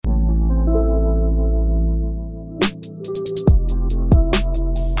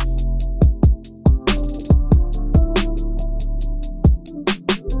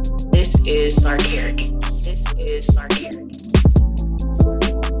Sark Arrogance. This is Sark Arrogance.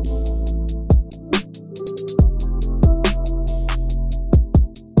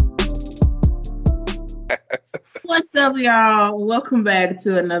 What's up, y'all? Welcome back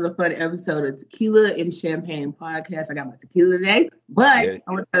to another fun episode of Tequila and Champagne Podcast. I got my tequila today, but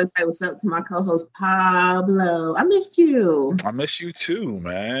I want to say what's up to my co-host Pablo. I missed you. I miss you too,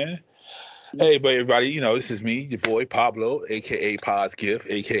 man. Hey, but everybody, this is me, your boy Pablo, aka Pod's Gift,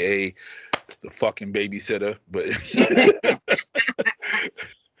 aka the fucking babysitter. But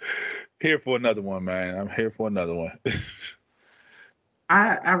here for another one, man. I'm here for another one.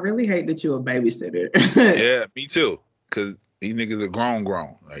 I really hate that you're a babysitter. Yeah, me too. Cause these niggas are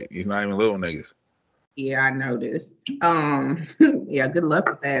grown. Like he's not even little niggas. Yeah, I noticed. Yeah, good luck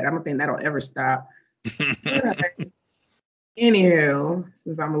with that. I don't think that'll ever stop. Anywho,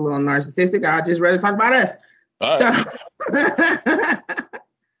 since I'm a little narcissistic, I'd just rather talk about us. Right. So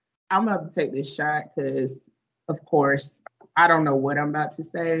I'm about to take this shot because, of course, I don't know what I'm about to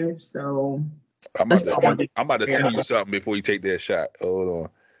say. So I'm about to send you something before you take that shot. Hold on.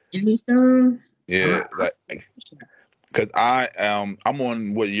 Give me some. Yeah, because I'm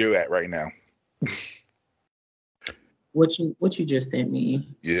on where you're at right now. What you just sent me?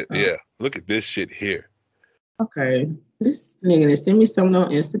 Yeah. Look at this shit here. Okay, this nigga sent me something on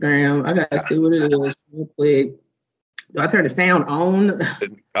Instagram. I gotta see what it is real quick. Do I turn the sound on?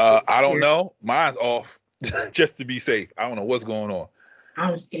 I don't know. Mine's off, just to be safe. I don't know what's going on.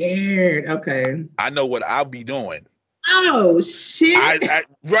 I'm scared. Okay. I know what I'll be doing. Oh shit! I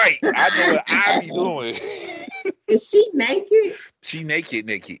know what I'll be doing. Is she naked? She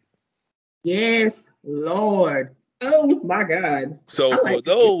naked. Yes, Lord. Oh my God. So for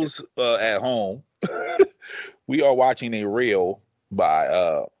those at home, we are watching a reel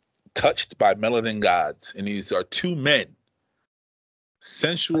by Touched by Melanin Gods, and these are two men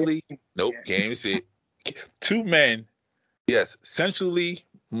sensually. Nope, can't even see it. Two men, yes, sensually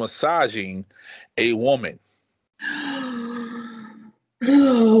massaging a woman.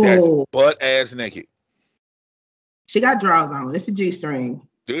 That's butt ass naked. She got drawers on. It's a G-string.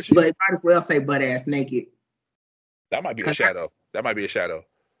 Does she? But it might as well say butt ass naked. That might be a shadow.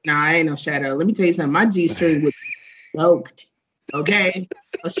 Nah, I ain't no shadow. Let me tell you something. My G-string was soaked. Okay?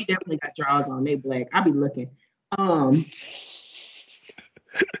 Oh, she definitely got drawers on. They black. I'll be looking.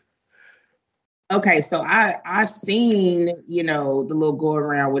 Okay, so I seen, the little go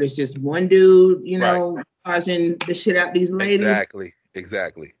around where it's just one dude, massaging the shit out these ladies.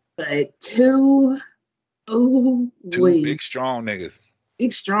 Exactly. But two big strong niggas.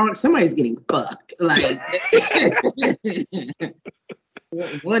 Big strong. Somebody's getting fucked. Like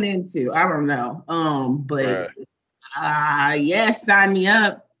one and two. I don't know. But yes, sign me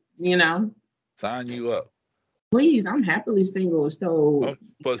up. Sign you up. Please, I'm happily single. So,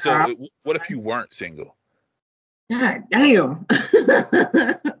 what if you weren't single? God damn.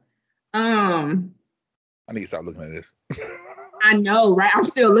 I need to stop looking at this. I know, right? I'm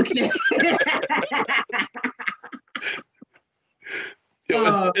still looking at it.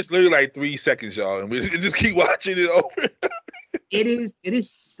 It's literally like 3 seconds, y'all, and we just keep watching it over. It is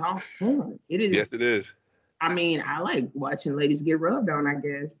soft porn. It is. Yes, it is. I mean, I like watching ladies get rubbed on, I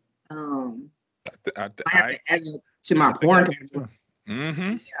guess. I have to add it to my porn.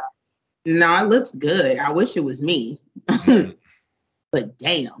 Mm-hmm. Yeah. No, it looks good. I wish it was me. Mm-hmm. But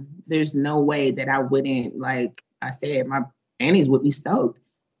damn, there's no way that I wouldn't, like I said, my panties would be soaked.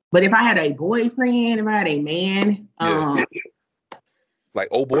 But if I had a boyfriend, if I had a man, like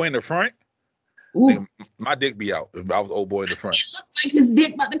old boy in the front, nigga, my dick be out if I was old boy in the front. It looked like his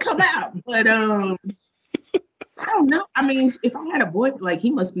dick about to come out. But I don't know. I mean, if I had a boy, like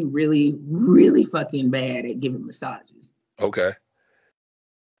he must be really, really fucking bad at giving massages. Okay.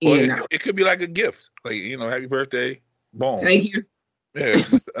 Well, it could be like a gift, like happy birthday, boom. Thank you. Yeah,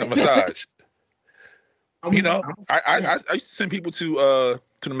 a massage. I used to send people to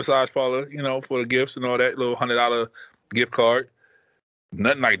the massage parlor, for the gifts and all that, little $100 gift card.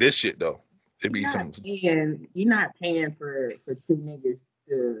 Nothing like this shit though. It'd be you're not paying for two niggas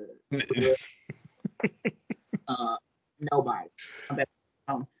to nobody.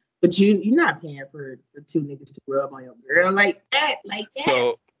 But you're not paying for two niggas to rub on your girl like that.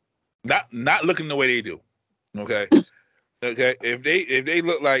 So not looking the way they do. Okay. Okay. If they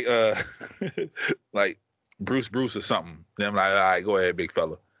look like like Bruce or something, then I'm like, all right, go ahead, big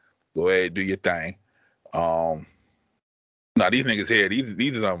fella. Go ahead, do your thing. No, these niggas here,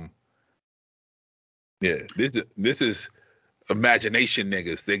 these are this is imagination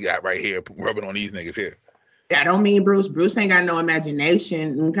niggas they got right here rubbing on these niggas here. That don't mean Bruce. Bruce ain't got no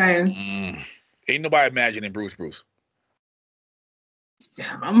imagination, okay? Ain't nobody imagining Bruce.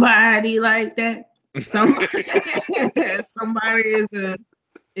 somebody like that. Somebody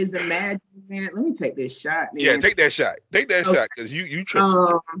is imagining. Let me take this shot. Man. Yeah, take that shot. Take that shot because you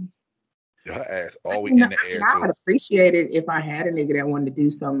tripping. Her ass always in the air I too. would appreciate it if I had a nigga that wanted to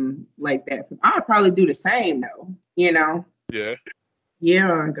do something like that. I'd probably do the same though. You know. Yeah.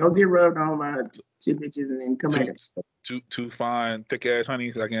 Yeah, go get rubbed on by two bitches and then come back. Two fine, thick ass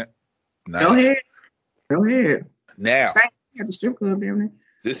honeys. I can't. Nice. Go ahead. Now, at the strip club, damn it.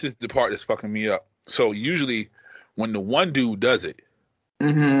 This is the part that's fucking me up. So usually, when the one dude does it,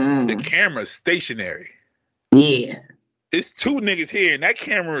 the camera's stationary. Yeah. It's two niggas here, and that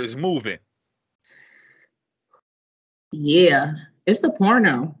camera is moving. Yeah, it's a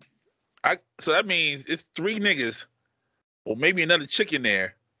porno. So that means it's three niggas, or maybe another chick in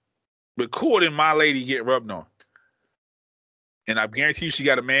there, recording my lady get rubbed on. And I guarantee you she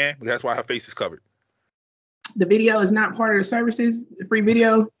got a man, but that's why her face is covered. The video is not part of the services, the free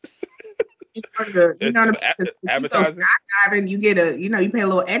video. It's part of the, you know what I'm saying? Advertising? You get you pay a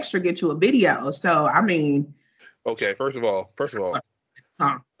little extra, get you a video. So, I mean. Okay, first of all,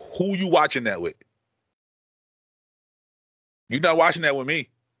 who you watching that with? You're not watching that with me.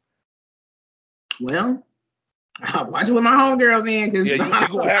 Well, I'll watch it with my homegirls in because you're gonna have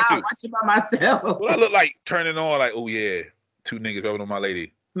to watch it by myself. What I look like turning on like, oh yeah, two niggas rubbing on my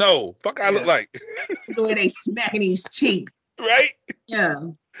lady. No, fuck I look like. The way they smacking these cheeks. Right? Yeah.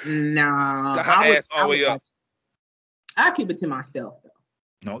 No. Got her ass all the way up. I'll keep it to myself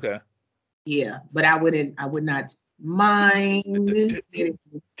though. Okay. Yeah, but I would not mind yeah.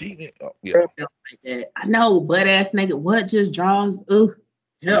 Like that. I know, butt ass nigga. What just draws? Hell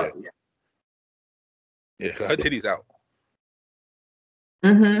yeah. Yeah, her titties out.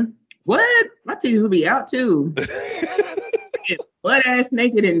 What? My titties would be out too. Butt ass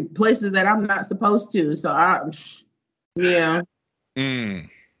naked in places that I'm not supposed to. So yeah. I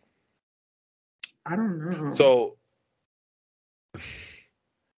don't know. So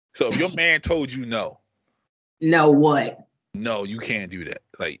if your man told you no. No what? No, you can't do that.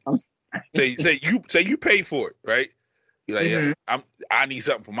 Like say you pay for it, right? You're like, yeah, I need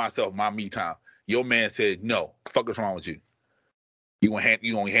something for myself, my me time. Your man said no. Fuck what's wrong with you? You gonna hand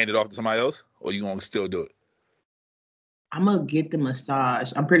it off to somebody else, or you gonna still do it? I'm gonna get the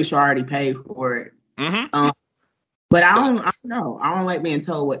massage. I'm pretty sure I already paid for it. But I don't know. I don't like being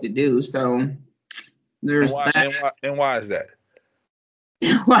told what to do. So there's that. And why is that?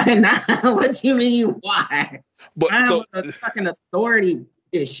 Why not? What do you mean? Why? But I have a fucking authority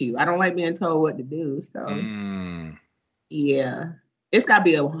issue. I don't like being told what to do. So yeah, it's got to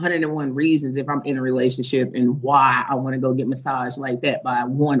be 101 reasons if I'm in a relationship and why I want to go get massaged like that by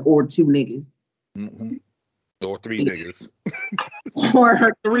one or two niggas. Or three niggas.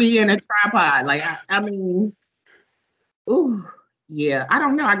 Or three in a tripod. Like, I mean, ooh, yeah. I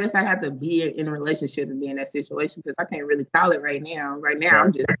don't know. I guess I'd have to be in a relationship and be in that situation because I can't really call it right now. Right now,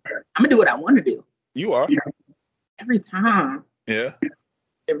 I'm going to do what I want to do. You are. Every time. Yeah.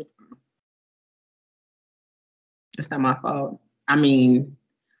 Every time. It's not my fault. I mean,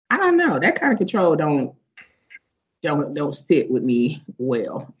 I don't know. That kind of control don't sit with me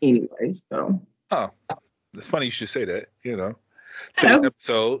well anyway. So. Oh. It's funny you should say that, you know. Today's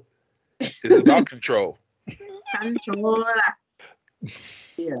episode is about control. Control.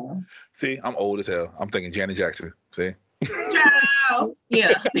 Yeah. See, I'm old as hell. I'm thinking Janet Jackson. See? Ciao.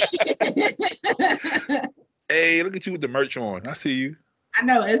 Yeah. Hey, look at you with the merch on. I see you. I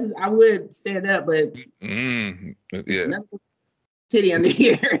know. I would stand up, but yeah. Titty under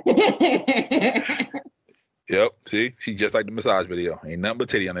here. Yep. See, she just like the massage video. Ain't nothing but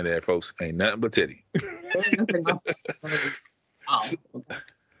titty under there, folks. Ain't nothing but titty.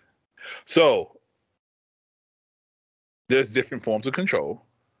 So there's different forms of control.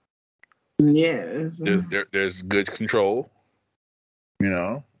 Yes. There's good control. You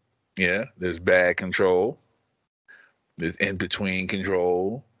know. Yeah. There's bad control. There's in between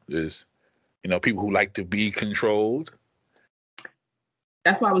control. There's people who like to be controlled.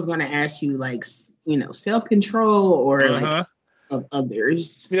 That's why I was going to ask you, like, self-control or like of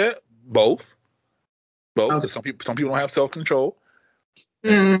others. Yeah, both. Because some people don't have self-control,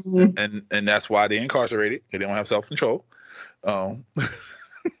 and that's why they're incarcerated. They don't have self-control. Some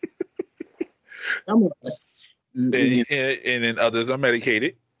of us. And then others are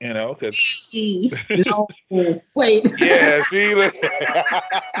medicated. No, wait. Yeah, see.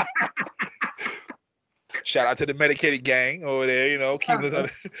 Shout out to the medicated gang over there, keeping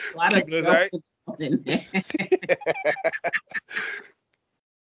us right.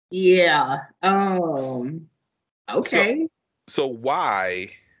 Yeah. Okay. So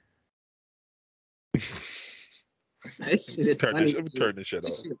why That shit is funny. Turn this shit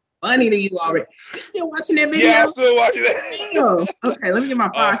off. Funny to you already. You still watching that video? Yeah, I'm still watching that. Okay, let me get my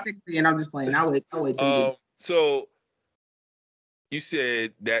 5 seconds and I'm just playing. I'll wait till you get. So you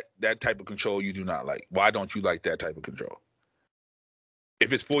said that type of control you do not like. Why don't you like that type of control?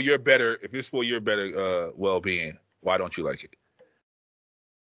 If it's for your better well-being, why don't you like it?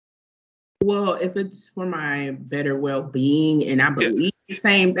 Well, if it's for my better well-being and I believe the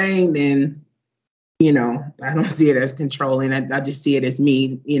same thing, then, I don't see it as controlling. I just see it as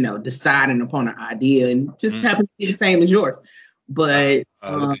me, deciding upon an idea and just happens to be the same as yours. But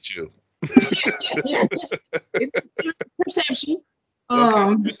look at you. it's perception.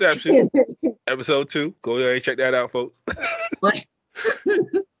 Perception. Episode 2. Go ahead and check that out, folks. But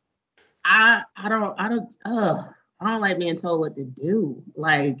I don't like being told what to do.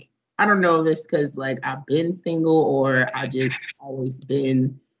 Like, I don't know if it's because like I've been single or I just always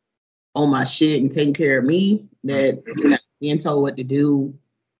been on my shit and taking care of me that being told what to do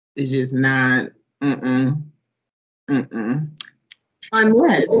is just not unless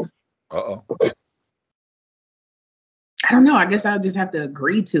I don't know. I guess I'll just have to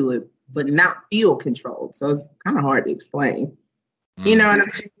agree to it, but not feel controlled. So it's kind of hard to explain. You know what I'm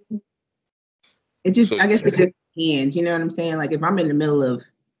saying? It just, I guess it just depends. You know what I'm saying? Like if I'm in the middle of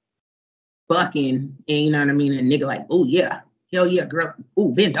fucking, and you know what I mean, and nigga like, oh yeah, hell yeah, girl,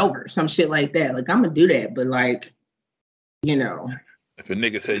 ooh, bend over, some shit like that. Like I'm gonna do that, but like, if a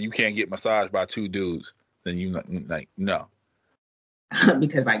nigga said you can't get massaged by 2 dudes, then you like no,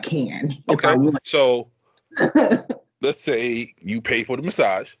 because I can. Okay, so let's say you pay for the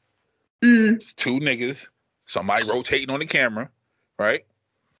massage. It's 2 niggas, somebody rotating on the camera, right?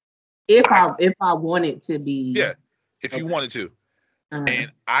 If I want it to be, if you wanted to.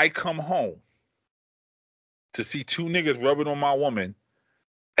 And I come home to see 2 niggas rubbing on my woman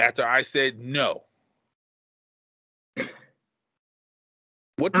after I said no.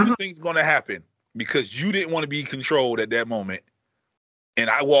 What do you think is going to happen? Because you didn't want to be controlled at that moment. And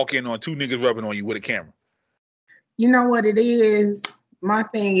I walk in on 2 niggas rubbing on you with a camera. You know what it is? My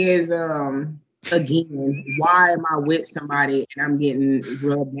thing is, again, why am I with somebody and I'm getting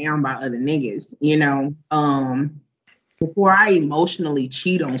rubbed down by other niggas? Before I emotionally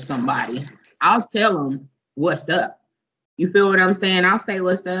cheat on somebody, I'll tell them what's up. You feel what I'm saying? I'll say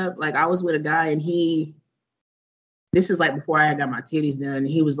what's up. Like I was with a guy and this is like before I got my titties done. And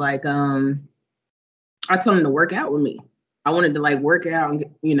he was like, I told him to work out with me. I wanted to like work out and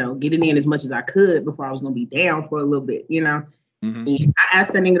get it in as much as I could before I was gonna be down for a little bit, And I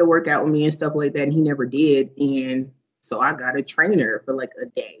asked that nigga to work out with me and stuff like that, and he never did. And so I got a trainer for like a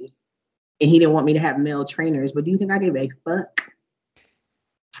day. And he didn't want me to have male trainers, but do you think I gave a fuck?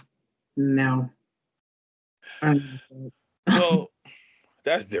 No. Well,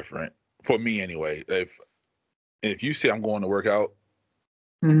 that's different for me anyway. If you say I'm going to work out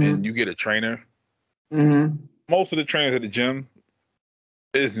and you get a trainer, most of the trainers at the gym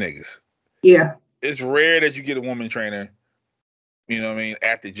is niggas. Yeah. It's rare that you get a woman trainer, you know what I mean,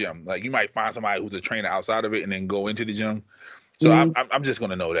 at the gym. Like you might find somebody who's a trainer outside of it and then go into the gym. So I'm just going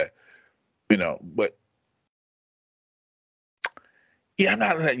to know that. But yeah, I'm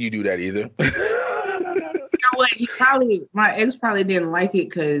not letting you do that either. What? My ex probably didn't like it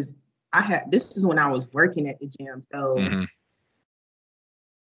because this is when I was working at the gym. So,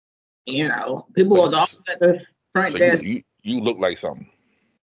 people was always at the front desk. You look like something.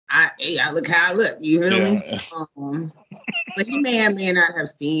 I look how I look. You feel me? But he may not have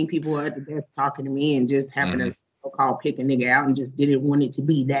seen people at the desk talking to me and just having to call pick a nigga out and just didn't want it to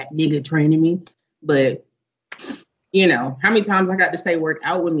be that nigga training me. But how many times I got to say work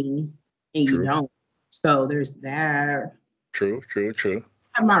out with me and you don't. So there's that. True. I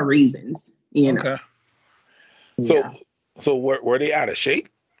have my reasons, Okay. So were they out of shape?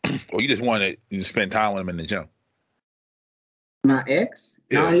 Or you just wanted to spend time with them in the gym? My ex?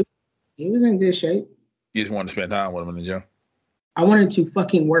 Yeah. No, he was in good shape. You just wanted to spend time with him in the gym? I wanted to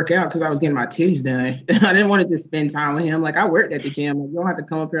fucking work out because I was getting my titties done. I didn't want to just spend time with him. Like, I worked at the gym. Like, you don't have to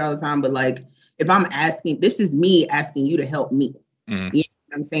come up here all the time. But, like, if I'm asking, this is me asking you to help me. You know what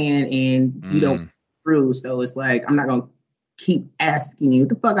I'm saying? And you don't through. So it's like, I'm not going to keep asking you. What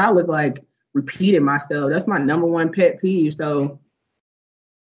the fuck I look like repeating myself? That's my number one pet peeve. So,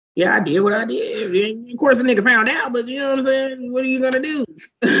 yeah, I did what I did. Of course, the nigga found out, but you know what I'm saying? What are you going to do?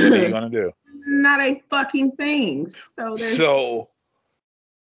 What are you going to do? Not a fucking thing. So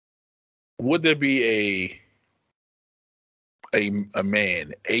would there be a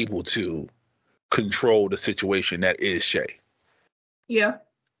man able to control the situation that is Shay? Yeah.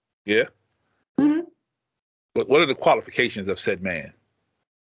 Yeah? But what are the qualifications of said man?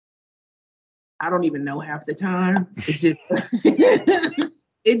 I don't even know half the time. It's just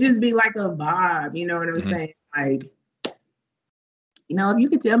it just be like a vibe, you know what I'm saying? Like, you know, if you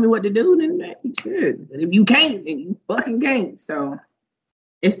can tell me what to do, then you should. But if you can't, then you fucking can't. So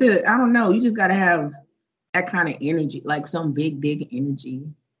I don't know. You just gotta have that kind of energy, like some big energy.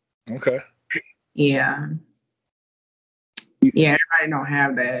 Okay. Yeah. Yeah, everybody don't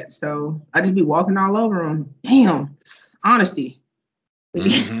have that. So I just be walking all over them. Damn. Honesty.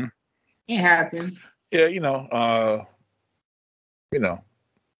 Mm-hmm. It happens. Yeah,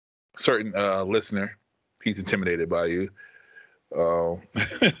 certain listener, he's intimidated by you. I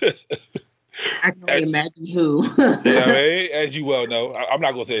can only imagine who. Yeah, I mean, as you well know, I'm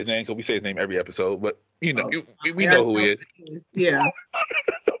not gonna say his name because we say his name every episode, but we know who he is. Yeah.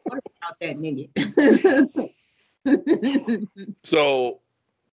 What about that nigga? So,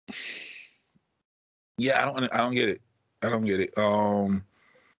 yeah, I don't get it. I don't get it. 'Cause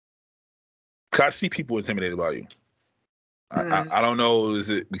I see people intimidated by you. I don't know, is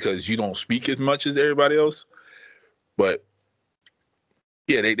it because you don't speak as much as everybody else? But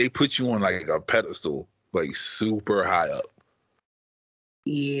yeah, they put you on like a pedestal, like super high up.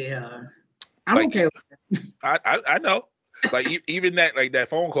 Yeah, I'm okay with that. I know. Like even that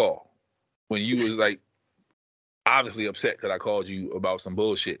phone call when you was like obviously upset because I called you about some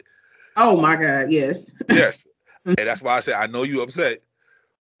bullshit. Oh my God, yes. Yes. And that's why I said I know you upset.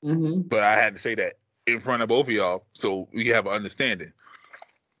 But I had to say that in front of both of y'all so we have an understanding.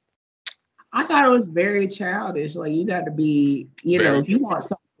 I thought it was very childish. Like, you got to be, if you want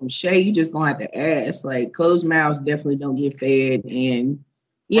something from Shay, you just gonna have to ask. Like, closed mouths definitely don't get fed, and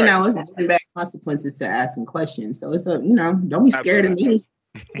it's giving back consequences to asking questions. So it's don't be scared of me.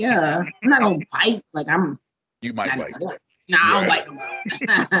 Yeah, I'm not gonna bite. Like You might bite. No, I don't bite them.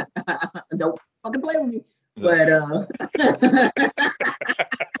 Don't fucking play with me. But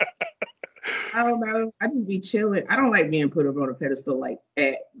I don't know. I just be chilling. I don't like being put up on a pedestal like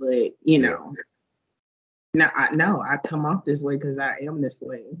that. But I come off this way because I am this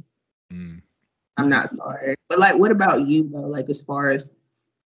way. I'm not sorry. But like, what about you though? Like, as far as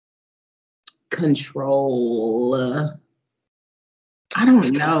control, I don't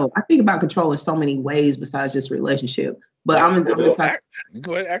know. I think about control in so many ways besides just relationship. But I'm gonna talk.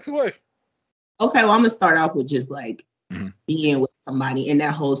 Go ahead, ask away. Okay, well, I'm gonna start off with just like being with somebody in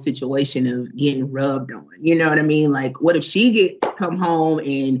that whole situation of getting rubbed on. You know what I mean? Like, what if she come home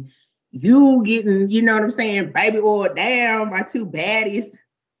and you getting, you know what I'm saying, baby oil down by two baddies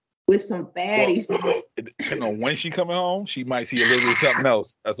with some fatties? Well, depending on when she coming home, she might see a little bit of something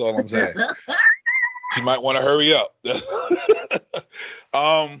else. That's all I'm saying. She might want to hurry up.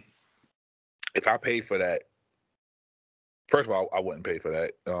 If I paid for that, first of all, I wouldn't pay for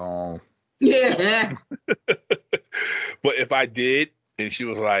that. Yeah. But if I did, and she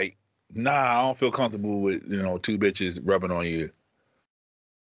was like, "Nah, I don't feel comfortable with two bitches rubbing on you,"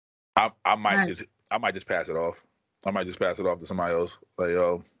 I might just pass it off. I might just pass it off to somebody else. Like,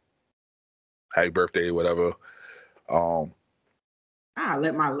 happy birthday, whatever. I'll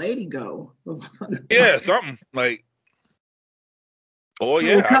let my lady go. Yeah, something like. Oh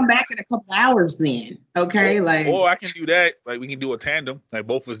yeah, we'll come back in a couple hours then. Okay, or I can do that. Like, we can do a tandem. Like,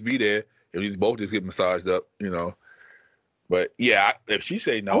 both of us be there. If we both just get massaged up, But yeah, if she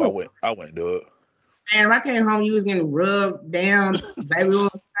say no, I wouldn't do it. Man, if I came home, you was getting rubbed down, baby oil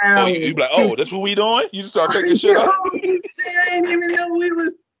style. Oh, you be like, that's what we doing? You just start taking shit up. I didn't even know we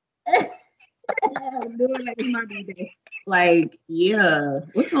was doing like it's my birthday. Like, yeah,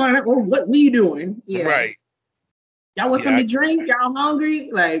 what's going on? Well, what we doing? Yeah, right. Y'all want something to drink? Y'all hungry?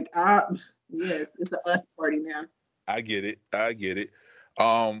 Like, yes, it's the us party now. I get it.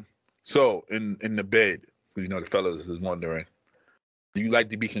 So in the bed, the fellas is wondering, do you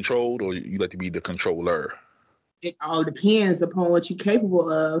like to be controlled or you like to be the controller? It all depends upon what you're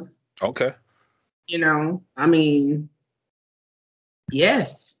capable of. Okay. I mean,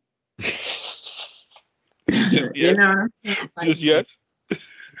 yes. Just yes. Just yes.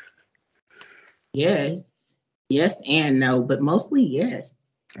 Yes. Yes and no, but mostly yes.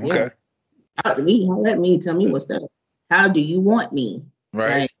 Okay. Yeah. Talk to me. Let me tell me what's up. How do you want me?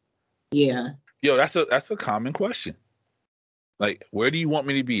 Right. Like, yeah. Yo, that's a common question. Like, where do you want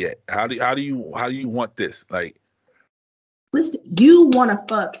me to be at? How do you want this? Like, listen, you want to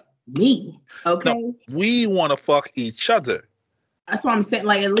fuck me, okay? No, we want to fuck each other. That's what I'm saying.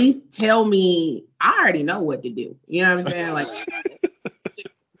 Like, at least tell me. I already know what to do. You know what I'm saying? Like,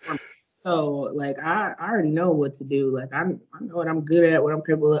 so like I already know what to do. Like, I know what I'm good at, what I'm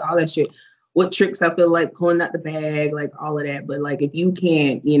capable of, all that shit. What tricks I feel like pulling out the bag, like all of that. But like, if you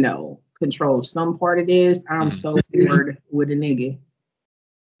can't, control some part of this, I'm so bored with a nigga.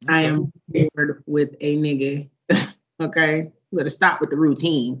 I am bored with a nigga. Okay, you better stop with the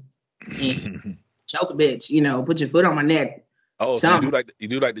routine and choke a bitch. You know, put your foot on my neck. Oh, so you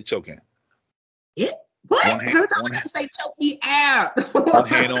do like the choking. Yeah. What? How many times I gotta say choke me out? One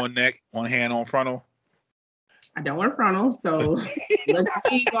hand on neck, one hand on frontal. I don't want frontal, so let's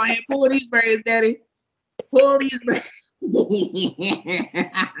see. Go ahead, pull these braids, daddy. Pull these braids.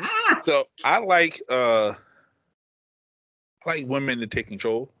 So I like women to take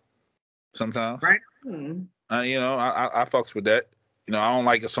control sometimes. Right. You know, I fucks with that. You know, I don't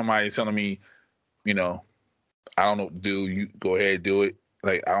like if somebody's telling me, you know, I don't know what to do. You go ahead, do it.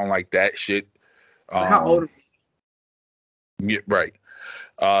 Like I don't like that shit. How old are you? Yeah, right.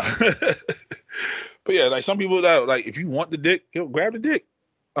 But yeah, like some people that like if you want the dick, grab the dick.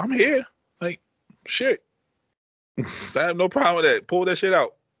 I'm here. Like shit. I have no problem with that. Pull that shit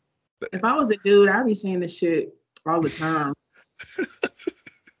out. If I was a dude, I'd be saying this shit all the time.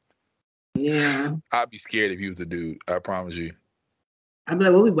 Yeah. I'd be scared if you was a dude. I promise you. I'd be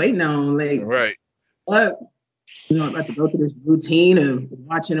like, what we waiting on? Like, right. What? You know, I'm about to go through this routine of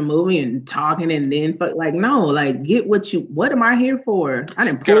watching a movie and talking and then like, no, like get what am I here for? I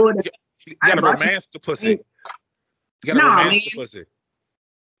didn't pull it. You gotta romance the pussy. You gotta romance the pussy.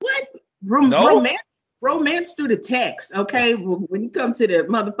 What? Romance through the text, okay? When you come to the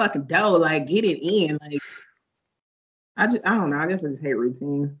motherfucking door, like get it in. Like I don't know. I guess I just hate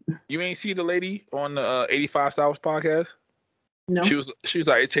routine. You ain't see the lady on the 85 Styles podcast? No. She was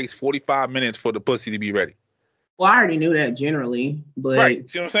like, it takes 45 minutes for the pussy to be ready. Well, I already knew that generally, but right.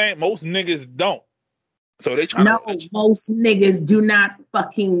 See what I'm saying? Most niggas don't. So they try to most niggas do not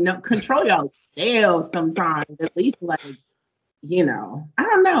fucking control yourselves sometimes. At least like, you know, I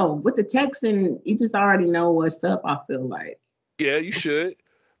don't know. With the texting, you just already know what's up, I feel like. Yeah, you should.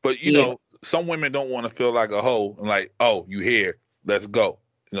 But you know, some women don't want to feel like a hoe and like, oh, you here, let's go.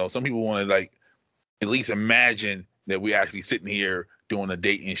 You know, some people want to like at least imagine that we actually sitting here doing a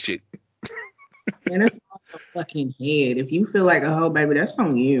date and shit. And it's on your fucking head. If you feel like a hoe, baby, that's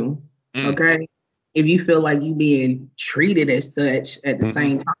on you. Okay? If you feel like you being treated as such at the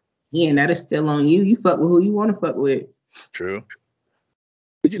same time, again, that is still on you. You fuck with who you want to fuck with. True.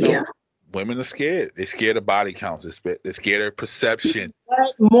 But you know, women are scared. They're scared of body counts. They're scared of perception.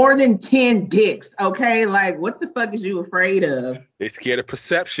 More than 10 dicks, okay? Like, what the fuck is you afraid of? They're scared of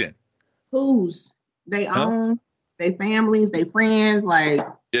perception. Whose? They own, they families, they friends, like,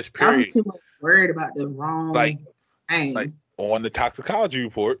 just period. I'm too much worried about the wrong thing. Like on the toxicology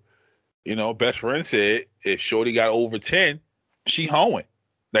report, you know, best friend said if Shorty got over 10, she hoeing.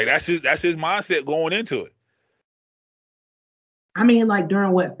 Like that's his mindset going into it. I mean, like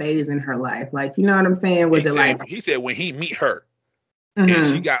during what phase in her life? Like, you know what I'm saying? He said when he meet her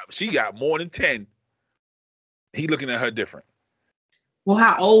and she got more than 10, he looking at her different. Well,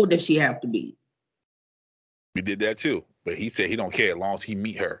 how old does she have to be? We did that too. But he said he don't care as long as he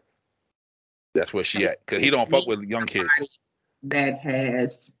meet her. That's where she at. Because he don't fuck with young kids. That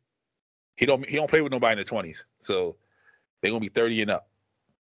has he don't play with nobody in the 20s. So they're gonna be 30 and up.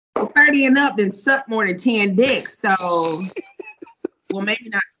 30 and up then suck more than 10 dicks. So well, maybe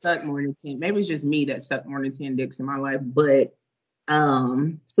not suck more than 10. Maybe it's just me that sucked more than 10 dicks in my life. But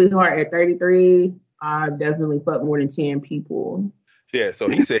sweetheart, at 33, I've definitely fucked more than 10 people. Yeah, so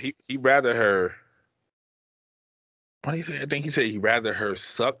he said he'd rather her. What did he say? I think he said he'd rather her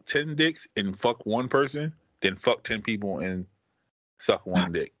suck 10 dicks and fuck one person than fuck 10 people and suck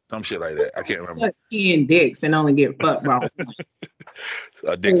one dick. Some shit like that. I can't remember. Suck 10 dicks and only get fucked by one.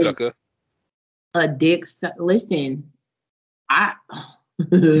 A dick sucker? A dick sucker. Listen,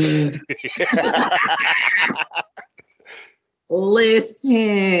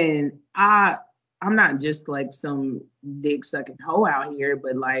 listen, I'm not just like some dick sucking hoe out here,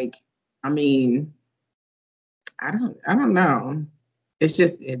 but like, I mean, I don't know.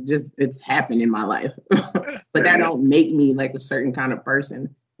 It's happened in my life, but that don't make me like a certain kind of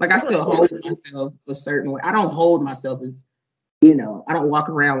person. Like I still hold myself a certain way. I don't hold myself as, you know, I don't walk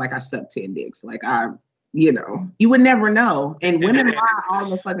around like I suck 10 dicks. Like you know, you would never know. And women lie all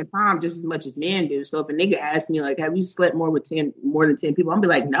the fucking time just as much as men do. So if a nigga asks me like, have you slept more than 10 people? I'm be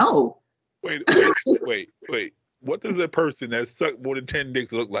like, no. Wait. What does a person that sucked more than 10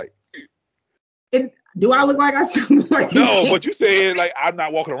 dicks look like? Do I look like I suck more than 10? No, but you said like I'm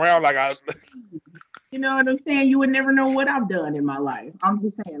not walking around like I. You know what I'm saying? You would never know what I've done in my life. I'm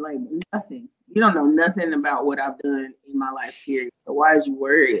just saying, like, nothing. You don't know nothing about what I've done in my life, period. So why is you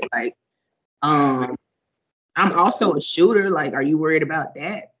worried? Like, I'm also a shooter. Like, are you worried about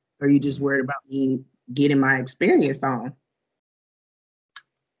that? Or are you just worried about me getting my experience on?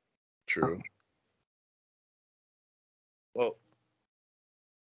 True. Well,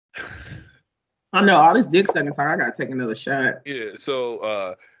 I know all this dick sucking talk. I gotta take another shot. Yeah.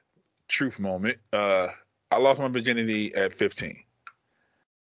 So, truth moment. I lost my virginity at 15,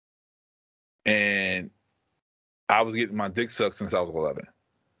 and I was getting my dick sucked since I was 11.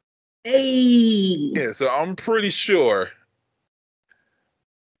 Hey. Yeah. So I'm pretty sure.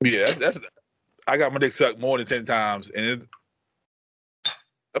 Yeah, that's. I got my dick sucked more than 10 times, and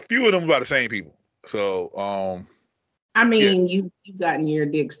a few of them by the same people. So, I mean, you've gotten your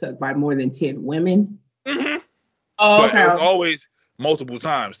dick sucked by more than 10 women. Mm-hmm. Oh, but okay. it was always multiple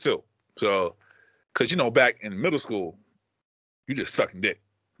times too. So, because back in middle school, you just sucking dick.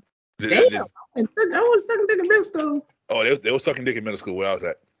 Damn, I was sucking dick in middle school. Oh, they were sucking dick in middle school where I was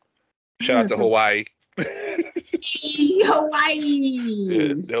at. Shout out to Hawaii. Hawaii.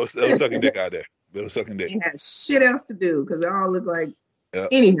 Yeah, they were sucking dick out there. They were sucking dick. They had shit else to do because they all look like. Yep.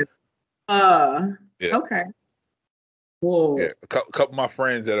 Anywho. Yeah. Okay. Whoa. Yeah, a couple of my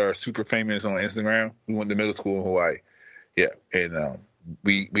friends that are super famous on Instagram. We went to middle school in Hawaii. Yeah, and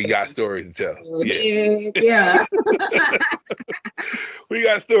we got stories to tell. Yeah. We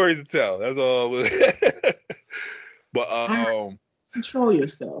got stories to tell. That's all. But control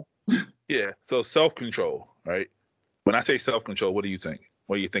yourself. Yeah. So self-control, right? When I say self-control, what do you think?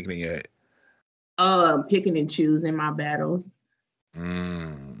 What are you thinking in your head? Picking and choosing my battles.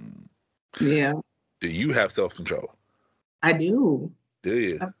 Yeah. Do you have self-control? I do. Do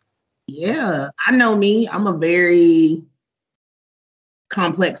you? Yeah. I know me. I'm a very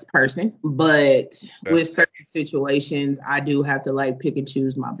complex person, but with certain situations, I do have to like pick and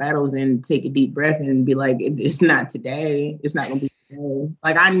choose my battles and take a deep breath and be like, it's not today. It's not going to be today.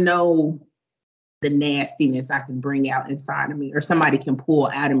 Like, I know the nastiness I can bring out inside of me or somebody can pull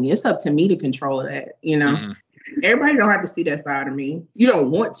out of me. It's up to me to control that, Mm-hmm. Everybody don't have to see that side of me. You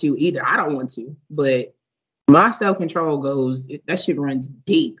don't want to either. I don't want to, but my self-control that shit runs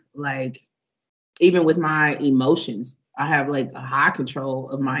deep. Like, even with my emotions, I have like a high control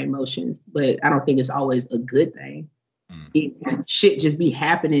of my emotions, but I don't think it's always a good thing. Shit just be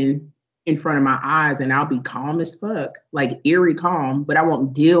happening in front of my eyes and I'll be calm as fuck, like eerie calm, but I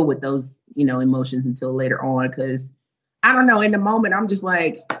won't deal with those, emotions until later on. Cause I don't know, in the moment, I'm just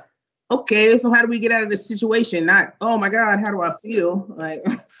like, okay, so how do we get out of this situation? Not, oh my God, how do I feel? Like,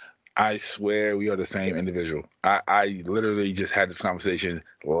 I swear we are the same individual. I literally just had this conversation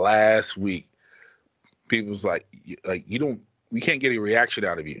last week. People's like we can't get a reaction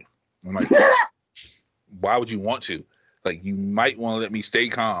out of you. I'm like, why would you want to? Like, you might want to let me stay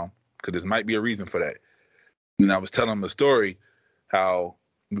calm because there might be a reason for that. And I was telling them a story how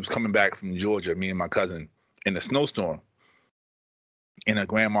we was coming back from Georgia, me and my cousin, in a snowstorm in a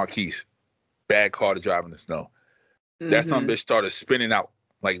Grand Marquis. Bad car to drive in the snow. Mm-hmm. That son bitch started spinning out.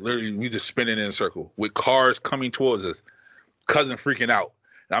 Like, literally, we just spinning in a circle with cars coming towards us. Cousin freaking out.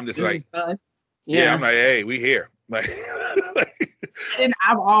 And I'm just like, yeah, I'm like, hey, we here. Like, and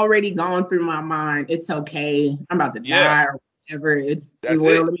I've already gone through my mind. It's okay. I'm about to die or whatever.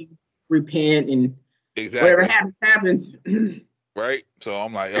 Let me repent and whatever happens. Right. So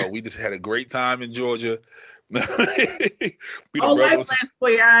I'm like, we just had a great time in Georgia. Life flashed before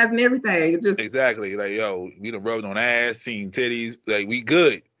your eyes and everything. Exactly. Like, we done rubbed on ass, seen titties. Like, we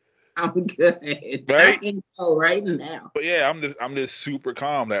good. I'm good. Right. I can go right now. But yeah, I'm just super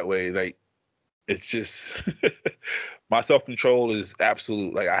calm that way. Like, it's just my self-control is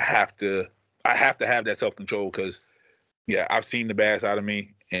absolute. Like, I have to have that self-control because I've seen the bad side of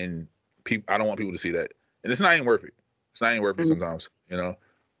me, and I don't want people to see that. And it's not even worth it. It's not even worth it sometimes,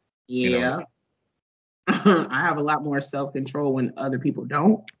 Yeah. I have a lot more self-control when other people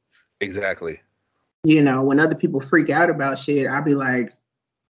don't. Exactly. When other people freak out about shit, I'll be like,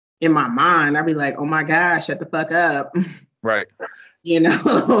 in my mind, I'll be like, oh my gosh, shut the fuck up. Right. But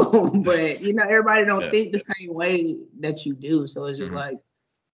everybody don't think the same way that you do. So it's just like,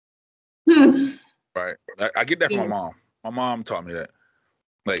 Right. I get that from my mom. My mom taught me that.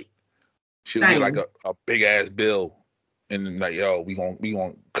 Like, she'll get like a big ass bill and like, we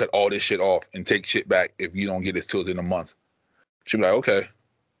gonna cut all this shit off and take shit back if you don't get this till in a month. She'll be like, okay,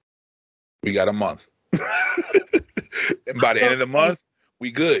 we got a month. And by the end of the month,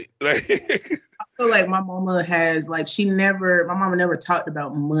 we good. Like, I feel like my mama has my mama never talked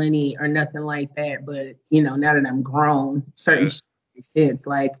about money or nothing like that. But now that I'm grown, certain sense,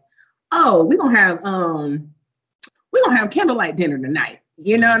 like, oh, we're gonna have candlelight dinner tonight.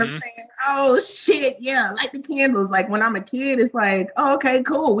 You know what I'm saying? Oh shit, yeah, light the candles. Like, when I'm a kid, it's like, oh, okay,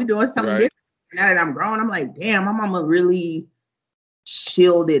 cool, we doing something different. Now that I'm grown, I'm like, damn, my mama really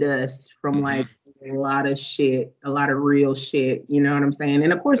shielded us from like a lot of shit, a lot of real shit. You know what I'm saying?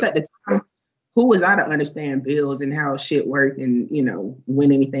 And of course, at the time, who was I to understand bills and how shit worked and, you know,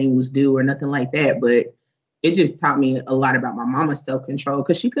 when anything was due or nothing like that. But it just taught me a lot about my mama's self-control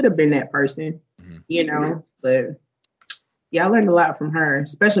because she could have been that person, you know. But yeah, I learned a lot from her,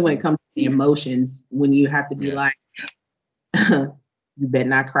 especially when it comes to the emotions, when you have to be like, you better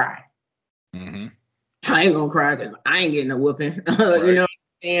not cry. I ain't gonna cry because I ain't getting a whooping. You know what I'm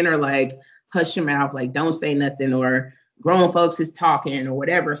saying? Or like, hush your mouth, like, don't say nothing, or grown folks is talking or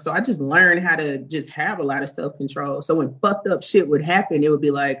whatever. So I just learned how to just have a lot of self-control. So when fucked up shit would happen, it would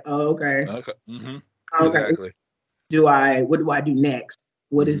be like, oh, okay. Okay. Exactly. What do I do next?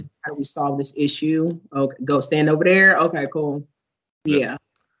 How do we solve this issue? Okay, go stand over there. Okay, cool. Yeah.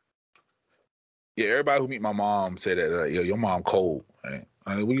 Yeah, everybody who meet my mom say that, yo, your mom cold. Right?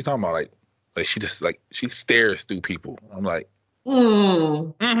 I mean, what are you talking about? Like she just she stares through people. I'm like,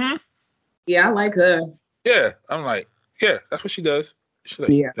 yeah, I like her. Yeah, I'm like, yeah, that's what she does. She's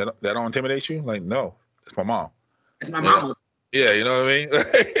like, that don't intimidate you? Like, no, it's my mom. It's my mama. Yeah, you know what I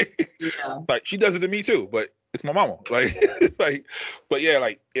mean? Like she does it to me too, but it's my mama. Like, but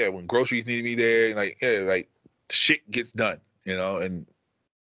yeah, when groceries need me there, like shit gets done, you know, and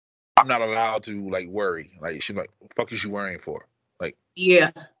I'm not allowed to like worry. Like she's like, what the fuck is you worrying for? Like,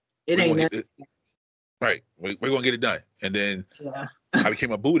 it ain't nothing. Right, we're gonna get it done. And then I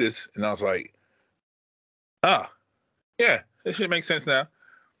became a Buddhist, and I was like, yeah, this shit makes sense now,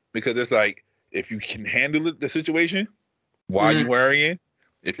 because it's like if you can handle the situation, why are you worrying?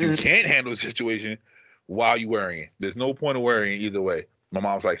 If you can't handle the situation, why are you worrying? There's no point of worrying either way. My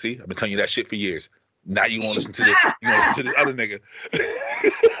mom's like, see, I've been telling you that shit for years. Now you won't listen to this other nigga.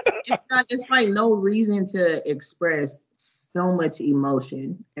 It's like no reason to express so much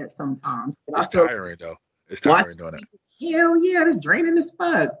emotion at some times. It's tiring though. It's tiring doing that. Hell yeah, it's draining as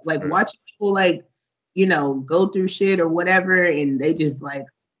fuck. Like watching people like, you know, go through shit or whatever, and they just like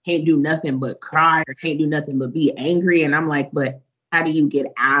can't do nothing but cry or can't do nothing but be angry. And I'm like, but how do you get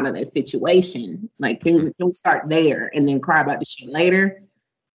out of that situation? Like, can we start there and then cry about the shit later?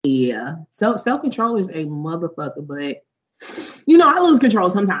 Yeah. So self-control is a motherfucker, but you know, I lose control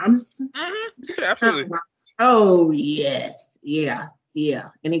sometimes. Yeah, absolutely. Oh yes. Yeah.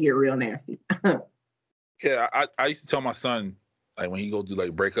 And it get real nasty. Yeah, I used to tell my son, like when he go through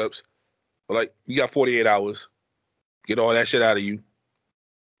like breakups, like you got 48 hours, get all that shit out of you, and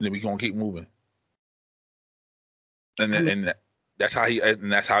then we gonna keep moving. And that's how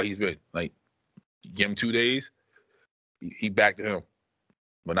he's been. Like, give him 2 days, he back to him.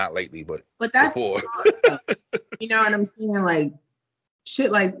 But not lately, but that's before. You know what I'm saying? Like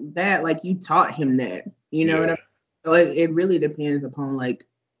shit like that, like you taught him that. You know what I mean? So it really depends upon like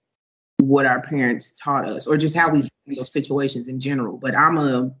what our parents taught us or just how we handle situations in general. But I'm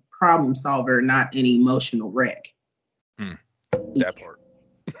a problem solver, not an emotional wreck. That part.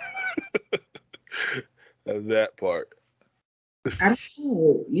 That part. I don't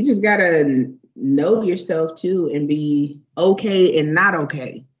know. You just gotta know yourself too and be okay and not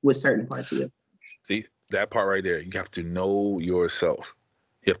okay with certain parts of you. See, that part right there. You have to know yourself.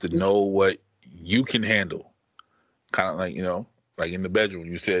 You have to know what you can handle. Kind of like, you know, like in the bedroom,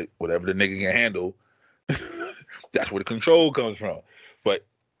 you said whatever the nigga can handle, that's where the control comes from. But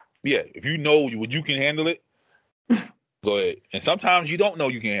yeah, if you know what you can handle it, go ahead. And sometimes you don't know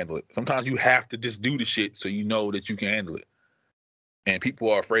you can handle it. Sometimes you have to just do the shit so you know that you can handle it. And people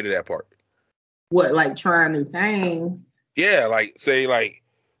are afraid of that part. What, like trying new things? Yeah, like say like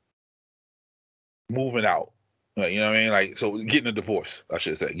moving out. Like, you know what I mean? Like, so getting a divorce, I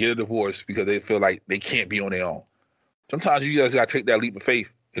should say. Get a divorce because they feel like they can't be on their own. Sometimes you guys gotta take that leap of faith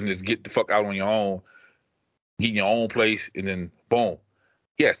and just get the fuck out on your own, get in your own place, and then boom.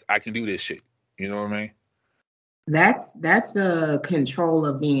 Yes, I can do this shit. You know what I mean? That's a control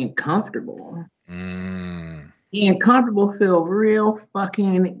of being comfortable. Being comfortable feel real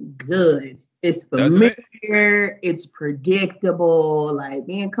fucking good. It's familiar. It's predictable. Like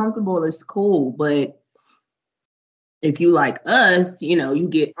being comfortable is cool, but if you like us, you know, you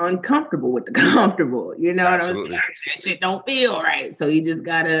get uncomfortable with the comfortable. You know what I'm saying? That shit don't feel right. So you just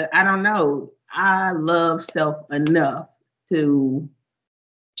gotta, I don't know. I love self enough to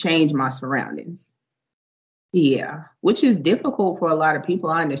change my surroundings. Yeah, which is difficult for a lot of people.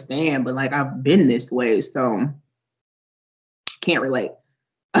 I understand, but like I've been this way, so can't relate.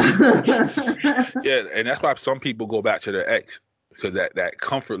 Yeah, and that's why some people go back to their ex, because that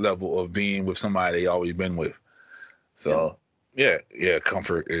comfort level of being with somebody they always been with. So yeah,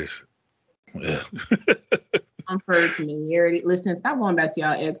 comfort is comfort, familiarity. Listen, stop going back to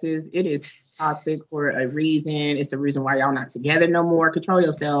y'all exes. It is toxic for a reason. It's the reason why y'all not together no more. Control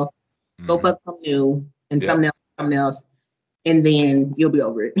yourself. Go fuck something new and something else. and then you'll be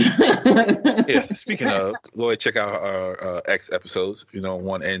over it. Yeah. Speaking of, go ahead and check out our ex episodes.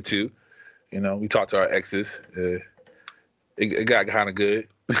 1 and 2. We talked to our exes. It got kind of good.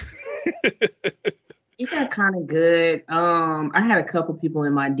 It got kind of good. I had a couple people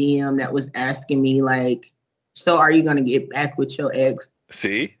in my DM that was asking me like, "So are you gonna get back with your ex?"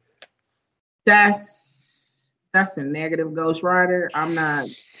 See, that's a negative ghostwriter. I'm not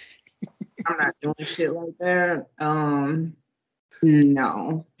doing shit like that.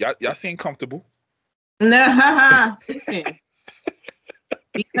 No. Y'all seem comfortable. No,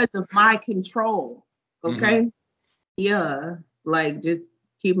 because of my control. Okay. Mm-hmm. Yeah, like just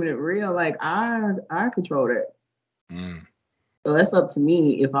keeping it real. Like I control that. So that's up to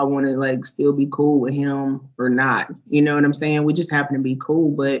me if I want to like still be cool with him or not. You know what I'm saying? We just happen to be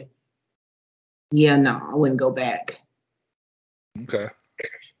cool, but yeah, no, I wouldn't go back. Okay.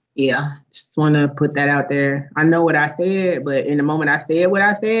 Yeah, just want to put that out there. I know what I said, but in the moment I said what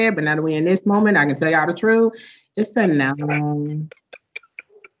I said, but now that we're in this moment, I can tell y'all the truth. It's a no.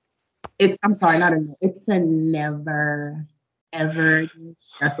 I'm sorry, not a no. It's a never, ever.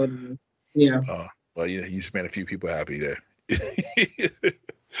 That's what it is. Yeah. Oh, well, you just made a few people happy there.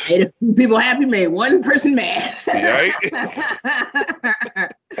 Made a few people happy, made one person mad. Right?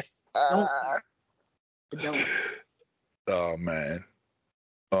 Don't. Oh, man.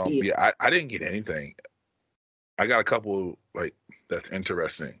 Yeah, I didn't get anything. I got a couple like that's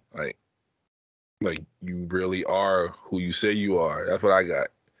interesting. Like you really are who you say you are. That's what I got.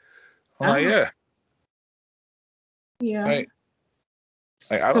 I'm like, yeah. Yeah. Like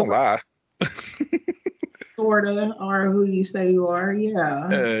I don't lie. Sorta are who you say you are. Yeah.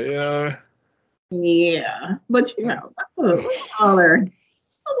 Yeah. Yeah. But that's a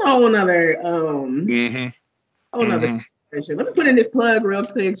whole nother whole nother situation. Let me put in this plug real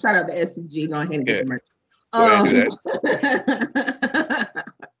quick. Shout out to SFG. Go ahead and get the merch.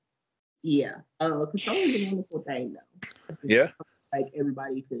 Yeah. Control is a wonderful thing though. Yeah. Like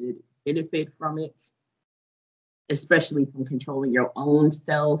everybody could benefit from it, especially from controlling your own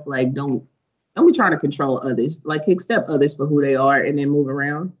self. Like don't be trying to control others. Like accept others for who they are and then move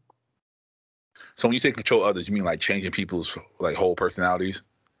around. So when you say control others, you mean like changing people's like whole personalities?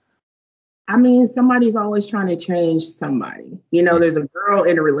 I mean, somebody's always trying to change somebody. There's a girl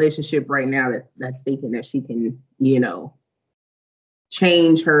in a relationship right now that's thinking that she can,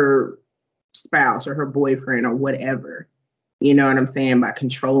 change her spouse or her boyfriend or whatever. You know what I'm saying? By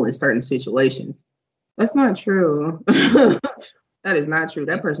controlling certain situations. That's not true. That is not true.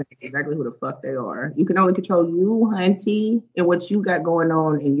 That person is exactly who the fuck they are. You can only control you, hunty, and what you got going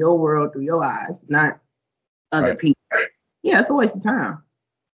on in your world through your eyes, not other people. Yeah, it's a waste of time.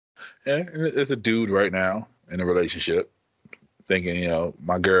 Yeah, there's a dude right now in a relationship thinking,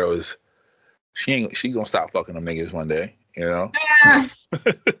 my girl is she gonna stop fucking them niggas one day, Yeah.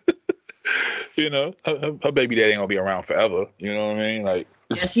 Her baby daddy ain't gonna be around forever. You know what I mean? Like,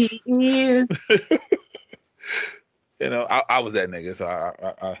 yes, he is. I was that nigga, so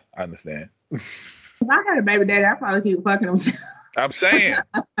I understand. If I had a baby daddy, I'd probably keep fucking him. I'm saying.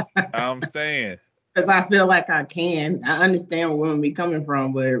 Because I feel like I can. I understand where women be coming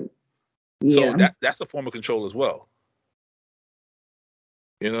from, but yeah. So that's a form of control as well.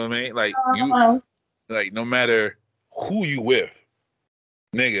 You know what I mean? Like like no matter who you with,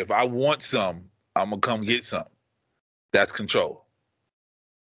 nigga, if I want some, I'm gonna come get some. That's control.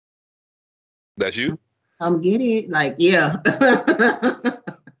 That's you? Come get it. Like, yeah.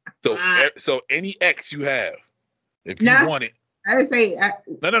 So any ex you have, if you want it. I say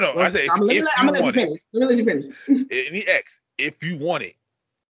no. I say I'm gonna let you finish. Let me let you finish. Any ex, if you want it,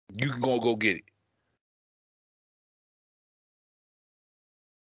 you can go get it.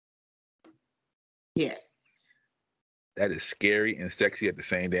 Yes. That is scary and sexy at the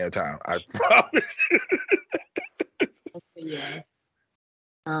same damn time. I promise. Yes.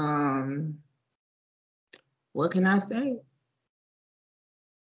 What can I say?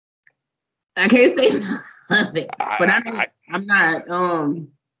 I can't say nothing. But I'm not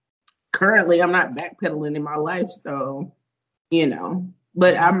currently I'm not backpedaling in my life, so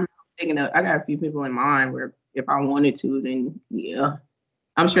But I'm thinking I got a few people in mind where if I wanted to, then yeah.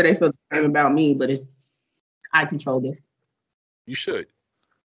 I'm sure they feel the same about me, but I control this. You should.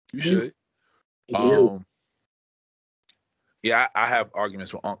 Yeah, I have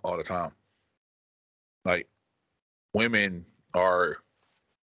arguments with Unc all the time. Like, women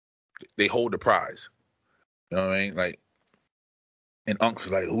they hold the prize. You know what I mean? Like, and Unc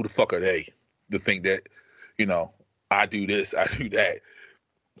was like, who the fuck are they to think that, I do this, I do that.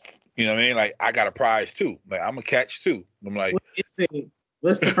 You know what I mean? Like, I got a prize too. Like, I'm a catch too. I'm like,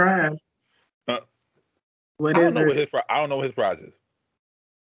 what's the prize? What I is don't know it? I don't know what his prize is.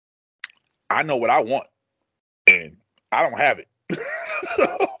 I know what I want, and I don't have it.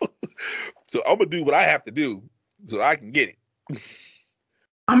 So I'm gonna do what I have to do so I can get it.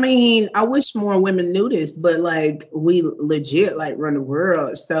 I mean, I wish more women knew this, but like we legit like run the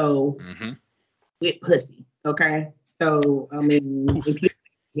world, so get pussy, okay? So I mean, if you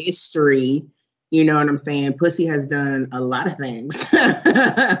history, you know what I'm saying? Pussy has done a lot of things.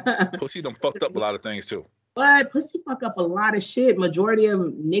 Pussy done fucked up a lot of things too. But pussy fuck up a lot of shit. Majority of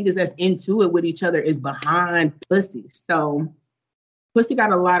niggas that's into it with each other is behind pussy. So pussy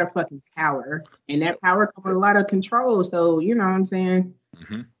got a lot of fucking power, and that power comes with a lot of control. So you know what I'm saying?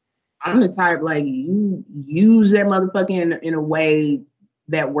 I'm the type like you use that motherfucker in a way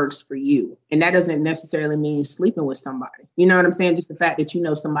that works for you, and that doesn't necessarily mean sleeping with somebody. You know what I'm saying? Just the fact that you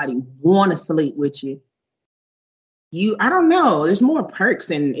know somebody want to sleep with you. I don't know. There's more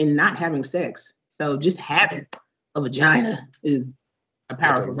perks in not having sex. So just having a vagina is a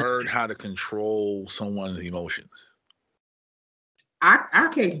powerful. Learn how to control someone's emotions. I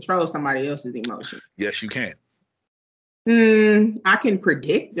can't control somebody else's emotions. Yes, you can. I can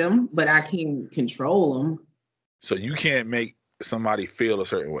predict them, but I can't control them. So you can't make somebody feel a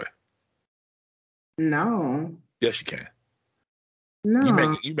certain way. No. Yes, you can.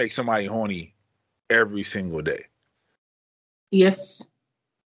 No. You make somebody horny every single day. Yes.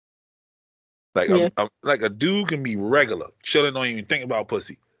 Like like a dude can be regular, chilling, don't even think about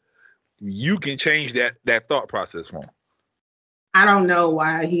pussy. You can change that thought process for him. I don't know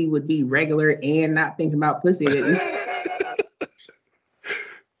why he would be regular and not thinking about pussy. Because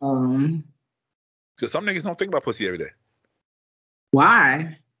some niggas don't think about pussy every day.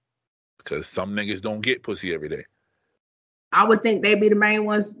 Why? Because some niggas don't get pussy every day. I would think they'd be the main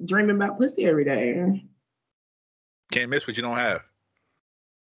ones dreaming about pussy every day. Can't miss what you don't have.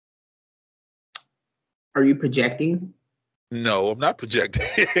 Are you projecting? No, I'm not projecting.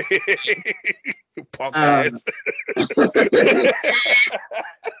 Punk ass.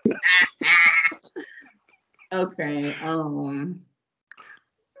 Okay.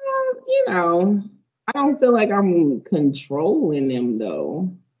 You know, I don't feel like I'm controlling them though,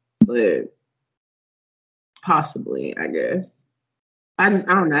 but possibly, I guess. I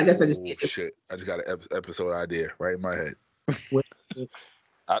don't know. I guess I just shit. I just got an episode idea right in my head.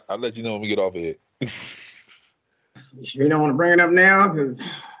 I'll let you know when we get off of it. You sure you don't want to bring it up now? Because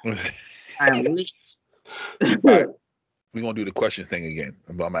I'm leaked. Right. We're going to do the questions thing again.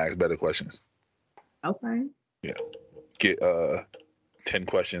 I'm going to ask better questions. Okay. Yeah. Get 10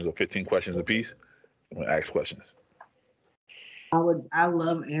 questions or 15 questions a piece. I'm going to ask questions. I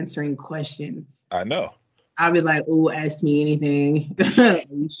love answering questions. I know. I'll be like, "Ooh, ask me anything."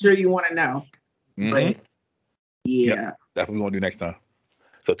 I'm sure you want to know. But yeah. Yep. That's what we're going to do next time.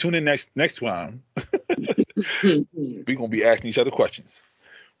 So tune in next time. We're going to be asking each other questions.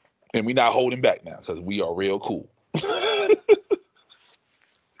 And we're not holding back now because we are real cool.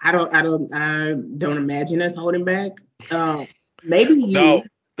 I don't imagine us holding back. Maybe you. No,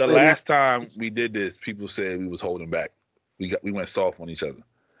 the last time we did this, people said we was holding back. We went soft on each other.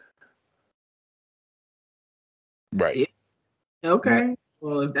 Right. Yeah. Okay. Yeah.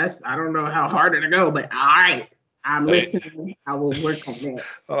 Well, if that's, I don't know how hard it'll go, but all right. I'm listening. I will work on that.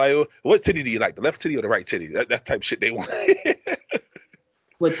 Like, what titty do you like? The left titty or the right titty? That type of shit they want.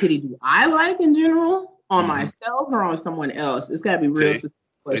 What titty do I like in general? On myself or on someone else? It's got to be real specific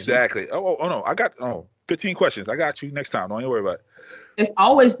questions. Exactly. Oh, no. I got 15 questions. I got you next time. Don't even worry about it. It's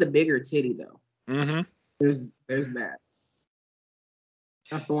always the bigger titty, though. Mm-hmm. There's that.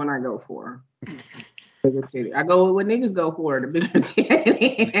 That's the one I go for. Bigger titty. I go with what niggas go for, the bigger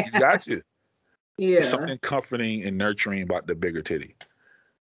titty. You got you. Yeah. There's something comforting and nurturing about the bigger titty.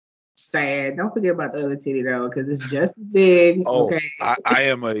 Sad. Don't forget about the other titty though, because it's just as big. Oh, okay. I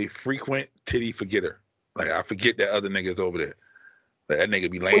am a frequent titty forgetter. Like I forget that other niggas over there. Like, that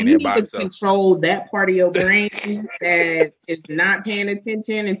nigga be laying there by himself. You need to control that part of your brain that is not paying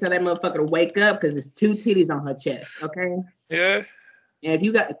attention until that motherfucker wake up because it's 2 titties on her chest. Okay. Yeah. And if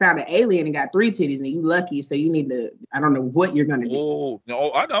you found an alien and got 3 titties, then you lucky. So you need to. I don't know what you're gonna do. Oh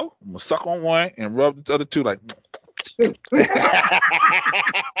no, I know. I'm gonna suck on one and rub the other 2 like.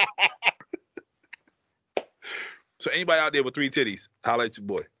 So anybody out there with 3 titties, holla at your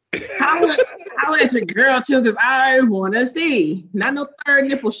boy. Holla at your girl too, because I want to see. Not no third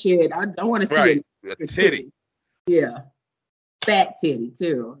nipple shit. I don't want to see a titty. Yeah, fat titty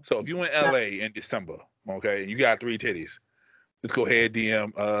too. So if you in LA in December, okay, you got 3 titties, let's go ahead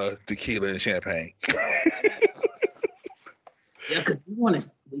DM tequila and champagne. Yeah, because we want to.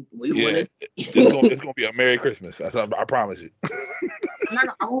 It's gonna be a Merry Christmas. I promise you.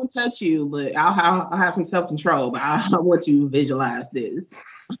 I won't touch you, but I'll have some self control. But I want you to visualize this.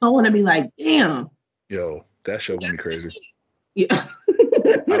 I want to be like, damn. Yo, that show gonna be crazy. Yeah.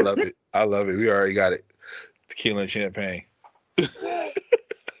 I love it. I love it. We already got it. Tequila and champagne. There's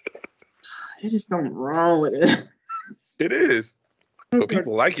just something wrong with it. It is. But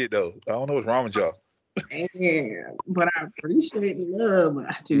people like it though. I don't know what's wrong with y'all. Yeah, but I appreciate the love, but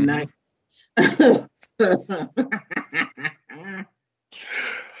I do not.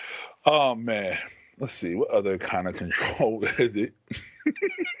 Oh man. Let's see. What other kind of control is it?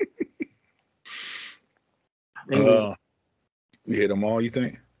 We hit them all, you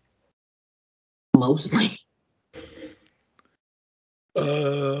think? Mostly.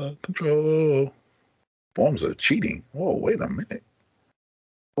 Control. Forms of cheating. Whoa, wait a minute.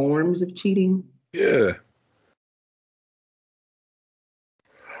 Forms of cheating? Yeah.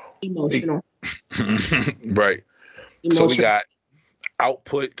 Emotional. Right. Emotional. So we got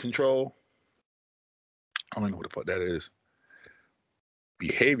output control. I don't know what the fuck that is.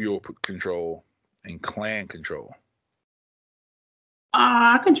 Behavioral control and clan control.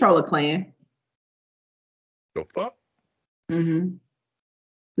 I control a clan. The fuck? Mm-hmm.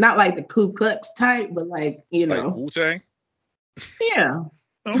 Not like the Ku Klux type, but like, you know. Like Wu-Tang? Yeah.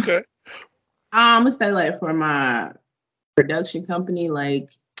 Okay. I'm gonna say like for my production company, like.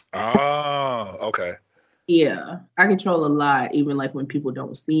 Oh, okay. Yeah, I control a lot, even like when people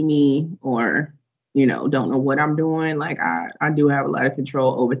don't see me or, you know, don't know what I'm doing. Like I do have a lot of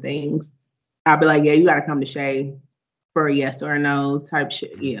control over things. I'll be like, yeah, you gotta come to Shay for a yes or a no type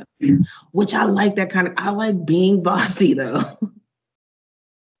shit. Yeah. Which I like that kind of, I like being bossy though.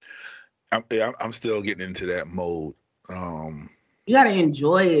 I'm still getting into that mode. You gotta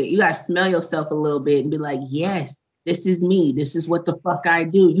enjoy it. You gotta smell yourself a little bit and be like, yes, this is me. This is what the fuck I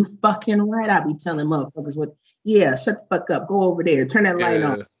do. You fucking right. I be telling motherfuckers what, yeah, shut the fuck up. Go over there. Turn that light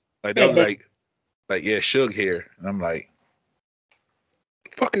on. Like they're like, yeah, Suge here. And I'm like,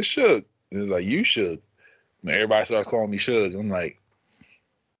 fucking Suge. And it's like, you Suge. And everybody starts calling me Suge. I'm like,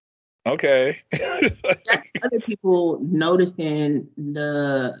 okay. That's other people noticing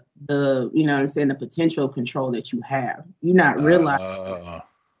the you know what I'm saying, the potential control that you have. You're not realizing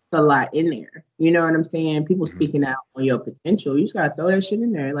a lot in there. You know what I'm saying? People speaking out on your potential. You just gotta throw that shit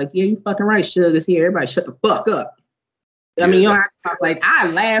in there. Like, yeah, you fucking right, Suge is here. Everybody shut the fuck up. I mean, you don't have to talk like, I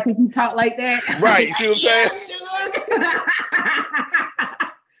laugh if you talk like that. Right, you see what I'm saying?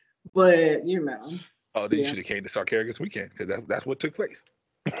 But, you know. Oh, then you should have came to Sarcaragus weekend, because that's what took place.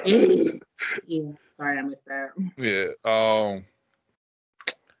 Yeah, sorry I missed that. Yeah,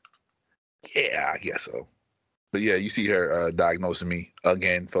 yeah, I guess so. But yeah, you see her diagnosing me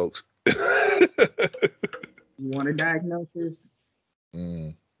again, folks. You want a diagnosis?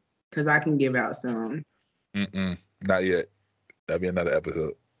 Because I can give out some. Not yet. That'll be another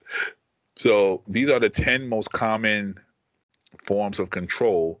episode. So these are the 10 most common forms of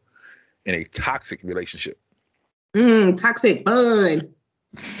control in a toxic relationship. Toxic fun.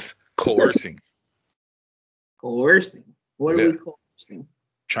 Coercing. Coercing. What are we coercing?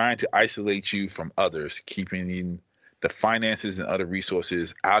 Trying to isolate you from others, keeping the finances and other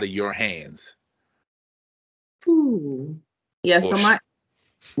resources out of your hands. Ooh. Yeah, so my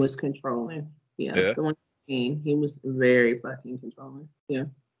was controlling. Yeah. The one he was very fucking controlling. Yeah.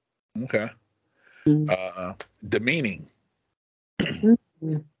 Okay. Demeaning.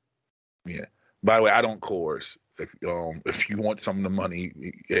 Yeah. By the way, I don't coerce. If you want some of the money,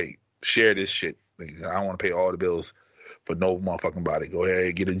 hey, share this shit. I don't want to pay all the bills for no motherfucking body. Go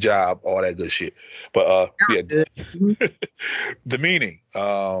ahead, get a job, all that good shit. But demeaning,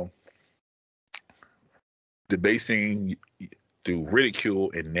 debasing through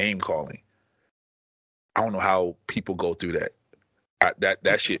ridicule and name calling. I don't know how people go through that.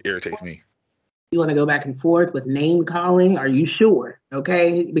 That shit irritates me. You want to go back and forth with name calling? Are you sure?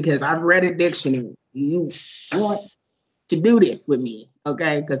 Okay, because I've read a dictionary. You want to do this with me?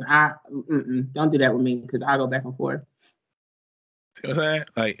 Okay, because I don't do that with me because I go back and forth. See what I'm saying?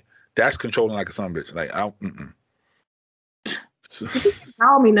 Like, that's controlling like a son bitch. Like,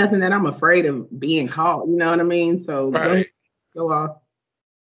 call me nothing that I'm afraid of being called. You know what I mean? So go off.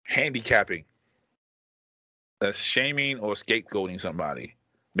 Handicapping. That's shaming or scapegoating somebody,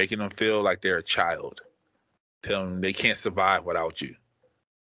 making them feel like they're a child, telling them they can't survive without you.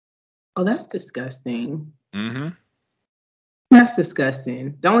 Oh, that's disgusting. That's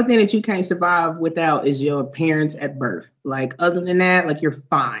disgusting. The only thing that you can't survive without is your parents at birth. Like, other than that, like, you're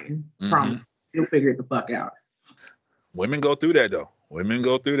fine. Promise. You'll figure it the fuck out. Women go through that, though. Women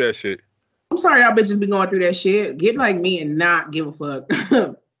go through that shit. I'm sorry y'all bitches be going through that shit. Get like me and not give a fuck.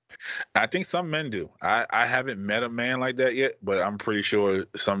 I think some men do. I haven't met a man like that yet, but I'm pretty sure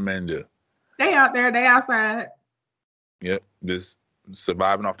some men do. They out there. They outside. Yep, just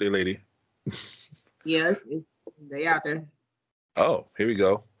surviving off their lady. Yes, they out there. Oh, here we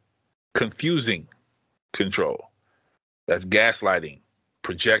go. Confusing control. That's gaslighting,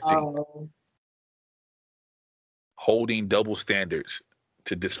 projecting, holding double standards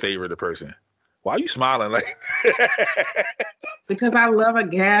to disfavor the person. Why are you smiling like? Because I love a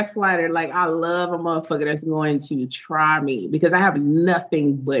gaslighter. Like, I love a motherfucker that's going to try me because I have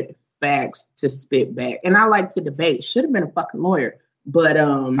nothing but facts to spit back. And I like to debate. Should have been a fucking lawyer. But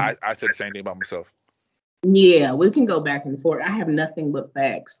I said the same thing about myself. Yeah, we can go back and forth. I have nothing but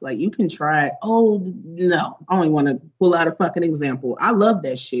facts. Like, you can try it. Oh, no. I only want to pull out a fucking example. I love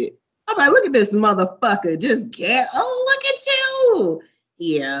that shit. I'm like, look at this motherfucker. Just get, look at you.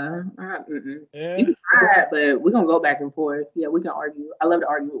 Yeah. Yeah. You can try it, but we're going to go back and forth. Yeah, we can argue. I love to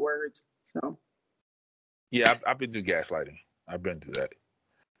argue with words. So. Yeah, I've been through gaslighting. I've been through that.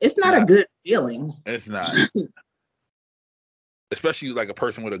 It's not a good feeling. It's not. Especially like a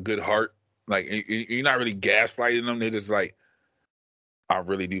person with a good heart. Like, you're not really gaslighting them. They're just like, I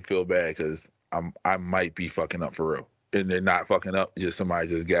really do feel bad because I might be fucking up for real. And they're not fucking up. Just somebody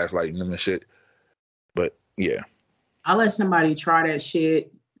just gaslighting them and shit. But, yeah. I let somebody try that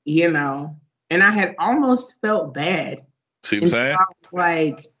shit, and I had almost felt bad. See what I'm saying? I was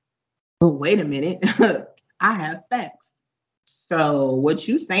like, well, wait a minute. I have facts. So what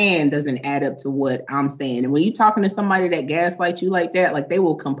you saying doesn't add up to what I'm saying. And when you're talking to somebody that gaslights you like that, like, they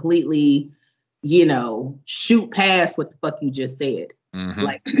will completely, shoot past what the fuck you just said. Mm-hmm.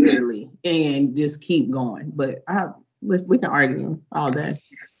 Like, literally, and just keep going. But we can argue all day.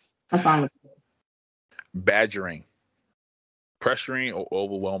 I'm fine with it. Badgering. Pressuring or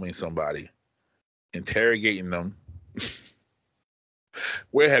overwhelming somebody. Interrogating them.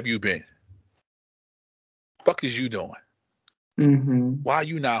 Where have you been? Fuck is you doing? Mm-hmm. Why are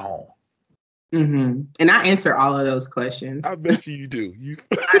you not home? Mm-hmm. And I answer all of those questions. I bet you do.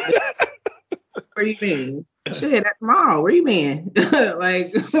 Where you been? Shit, at the mall. Where you been?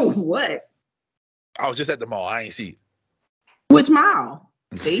 Like, what? I was just at the mall. I ain't see it. Which mall?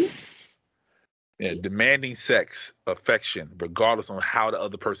 See? Yeah, demanding sex, affection, regardless on how the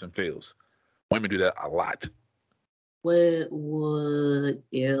other person feels. Women do that a lot. What would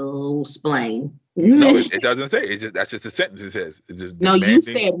you explain? No, it doesn't say. It's just that's just a sentence. It says. It's just no. You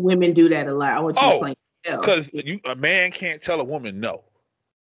said women do that a lot. I want you to explain. Because a man can't tell a woman no.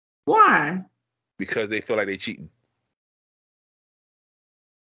 Why? Because they feel like they're cheating.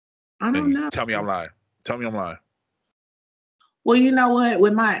 I don't know. Tell me I'm lying. Well, you know what?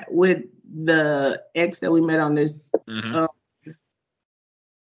 With the ex that we met on this,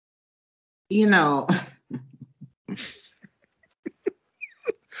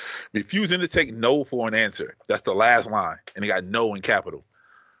 refusing to take no for an answer. That's the last line, and they got no in capital.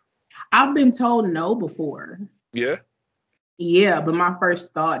 I've been told no before. Yeah. Yeah, but my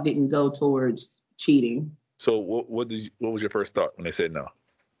first thought didn't go towards cheating. So what was your first thought when they said no?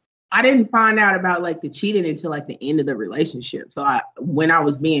 I didn't find out about like the cheating until like the end of the relationship. So when I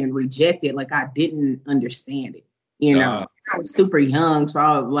was being rejected, like, I didn't understand it. I was super young, so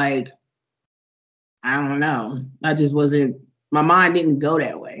I was like, I don't know. I just wasn't. My mind didn't go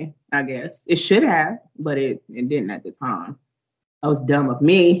that way. I guess it should have, but it didn't at the time. I was dumb of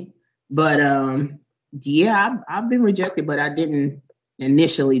me, but yeah, I've been rejected, but I didn't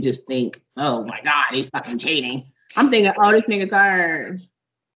initially just think, oh my God, he's fucking cheating. I'm thinking, oh, this nigga tired.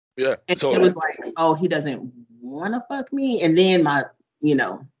 Yeah. And so it was like, oh, he doesn't want to fuck me. And then my,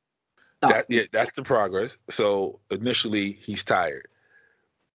 thoughts. That's the progress. So initially he's tired.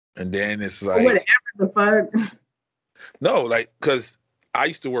 And then it's like, whatever the fuck. No, like, because I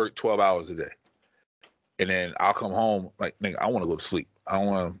used to work 12 hours a day. And then I'll come home, like, nigga, I want to go to sleep. I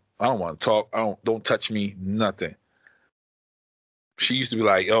don't want to talk. Don't touch me, nothing. She used to be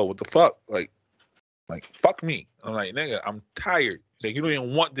like, yo, what the fuck? Like, fuck me. I'm like, nigga, I'm tired. Like, you don't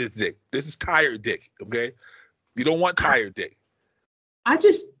even want this dick. This is tired dick, okay? You don't want tired dick. I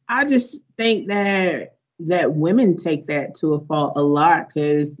just think that women take that to a fault a lot,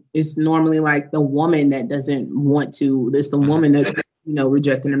 because it's normally like the woman that doesn't want to. It's the woman that's,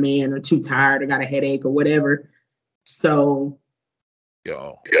 rejecting a man, or too tired, or got a headache, or whatever. So,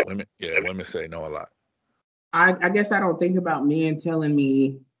 women say no a lot. I guess I don't think about men telling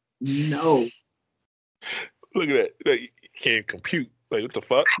me no. Look at that. Like, you can't compute. Like, what the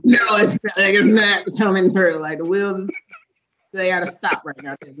fuck? No, it's not coming through. Like, the wheels, they gotta stop right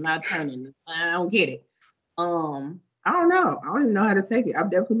now. It's not turning. I don't get it. I don't know. I don't even know how to take it.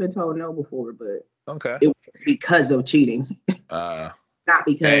 I've definitely been told no before, but okay, it was because of cheating. Not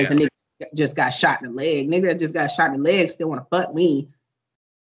because a nigga just got shot in the leg. Nigga that just got shot in the leg still want to fuck me.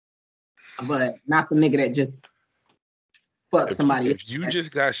 But not the nigga that just fuck somebody. If you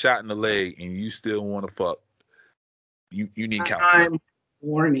just got shot in the leg and you still want to fuck, you need counseling. I'm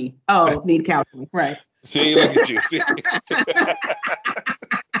horny. Oh, need counseling. Right. See, look at you. See?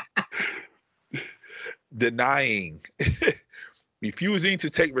 Denying, refusing to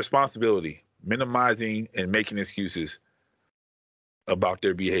take responsibility, minimizing and making excuses about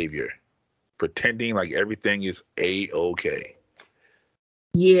their behavior, pretending like everything is A-okay.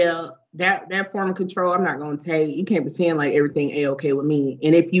 Yeah, that form of control, I'm not going to take. You can't pretend like everything A-okay with me.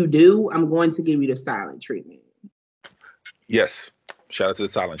 And if you do, I'm going to give you the silent treatment. Yes. Shout out to the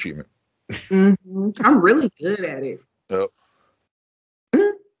silent treatment. Mm-hmm. I'm really good at it. Yep.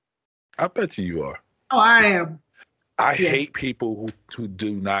 I bet you are. Oh, I am. I hate people who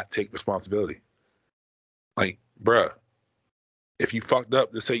do not take responsibility. Like, bruh, if you fucked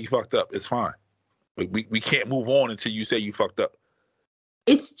up, just say you fucked up. It's fine. Like, we can't move on until you say you fucked up.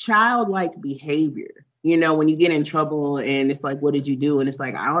 It's childlike behavior. You know, when you get in trouble and it's like, what did you do? And it's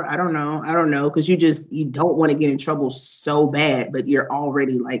like, I don't know. Because you don't want to get in trouble so bad, but you're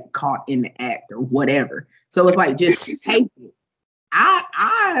already like caught in the act or whatever. So it's like, just take it.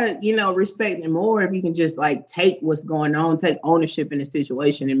 I respect it more if you can just like take what's going on, take ownership in the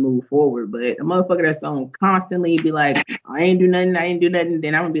situation and move forward. But a motherfucker that's going to constantly be like, I ain't do nothing,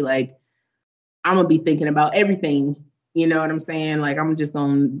 then I'm going to be like, I'm going to be thinking about everything. You know what I'm saying? Like, I'm just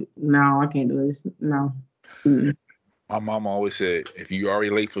going, no, I can't do this. No. Mm-mm. My mom always said, if you're already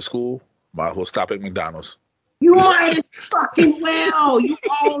late for school, might as well stop at McDonald's. You already fucking well. You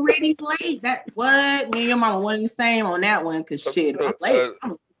already late. That what? Me and your mama wasn't the same on that one. Cause shit, I'm late.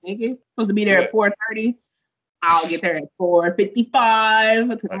 I'm nigga supposed to be there at 4:30. I'll get there at 4:55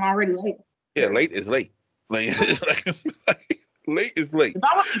 because I'm already late. Yeah, late is late. Like, late is late. If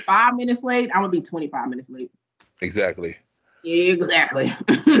I want to be 5 minutes late, I'm gonna be 25 minutes late. Exactly. Yeah, exactly.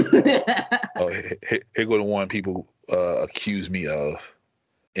 Oh, here go the one people accuse me of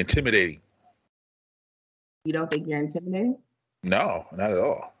intimidating. You don't think you're intimidating? No, not at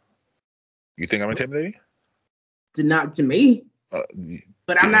all. You think I'm intimidating? Not to me.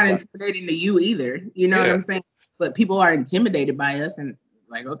 But I'm not intimidating to you either. You know what I'm saying? But people are intimidated by us and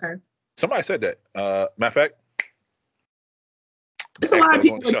like, okay. Somebody said that. Matter of fact, there's a lot of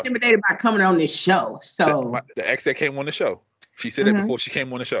people intimidated by coming on this show. So the ex that came on the show, she said that before she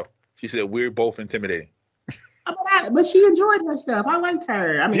came on the show. She said we're both intimidating. But she enjoyed herself. I liked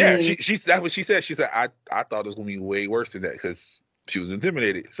her. I mean, yeah, that's what she said. She said I thought it was gonna be way worse than that because she was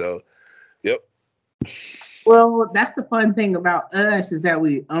intimidated. So, yep. Well, that's the fun thing about us is that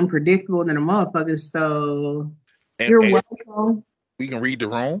we unpredictable than a motherfucker. So you're welcome. We can read the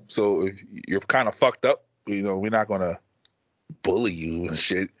room. So if you're kind of fucked up, we're not gonna bully you and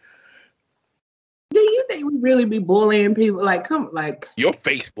shit. Do you think we really be bullying people? Like, your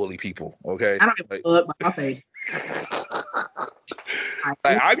face bully people, okay? I don't give a fuck about my face.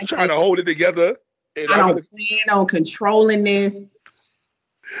 I be trying to hold it together. And I don't plan on controlling this.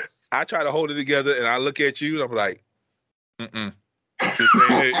 I try to hold it together, and I look at you, and I'm like, mm-mm. This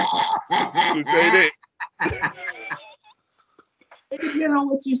ain't it. This ain't it. It depends on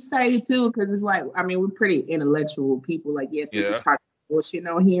what you say, too, because it's like, I mean, we're pretty intellectual people. Like, yes, we can talk bullshit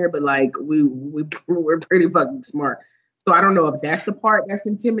on here, but like we're pretty fucking smart. So I don't know if that's the part that's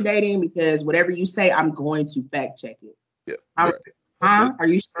intimidating because whatever you say, I'm going to fact check it. Yeah. Right. Are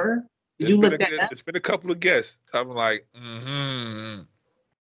you sure? Did you look that up? It's been a couple of guests. I'm like, I'm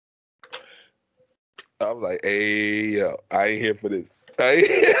like, hey, yo, I ain't here for this.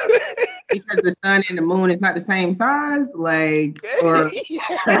 Because the sun and the moon is not the same size, like, or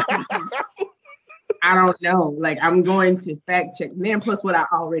I don't know. Like, I'm going to fact check. And then plus what I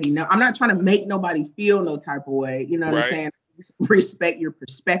already know. I'm not trying to make nobody feel no type of way. You know what I'm saying? Respect your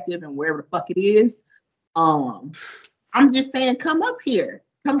perspective and wherever the fuck it is. I'm just saying, come up here.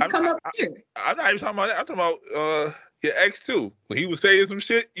 Come up here. I'm not even talking about that. I'm talking about your ex too. When he was saying some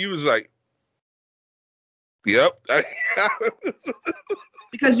shit, you was like, yep.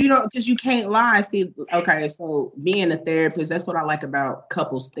 Because you can't lie. See, okay, so being a therapist, that's what I like about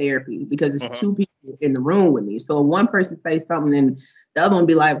couples therapy because it's two people in the room with me. So if one person says something and the other one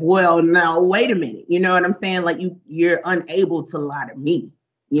be like, well, now wait a minute. You know what I'm saying? Like you're unable to lie to me.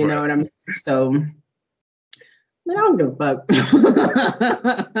 You know what I mean? So I don't give a fuck.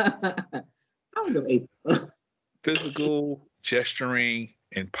 I don't give a fuck. Physical gesturing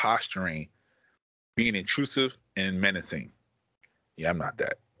and posturing, being intrusive and menacing. Yeah, I'm not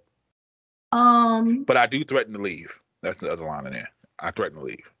that. But I do threaten to leave. That's the other line in there. I threaten to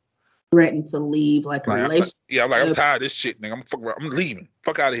leave. threaten to leave like a relationship. I'm tired of this shit, nigga. I'm leaving.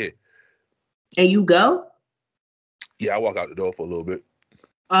 Fuck out of here. And you go? Yeah, I walk out the door for a little bit.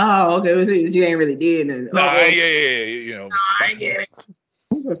 Oh, okay. You ain't really did nothing. You know. I get it.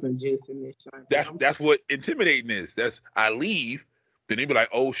 Put some juice in this. That's what intimidating is. I leave, then they be like,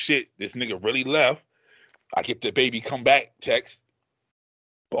 oh shit, this nigga really left. I get the baby come back text.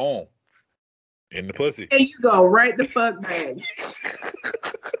 Boom. In the pussy. And you go right the fuck back.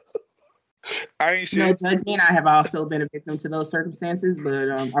 I ain't shit. No, Judge me and I have also been a victim to those circumstances, but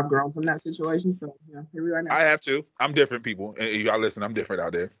I've grown from that situation. So here we are now. I have to. I'm different, people. And y'all listen, I'm different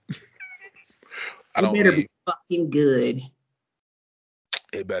out there. It better be fucking good.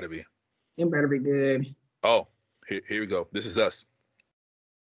 It better be. It better be good. Oh, here we go. This is us.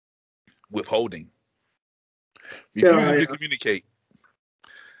 Withholding. Refusing to communicate.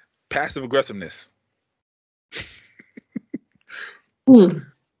 Passive aggressiveness.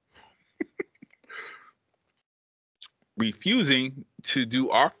 Refusing to do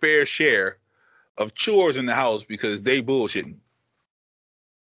our fair share of chores in the house because they bullshitting.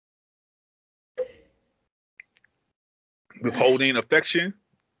 Withholding affection,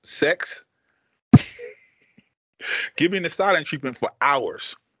 sex, giving the silent treatment for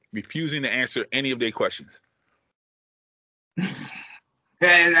hours, refusing to answer any of their questions. Listen,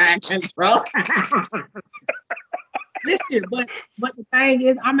 but the thing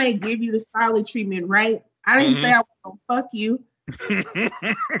is, I may give you the silent treatment, right? I didn't say I was gonna fuck you.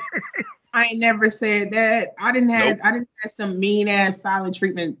 I ain't never said that. I didn't have some mean ass silent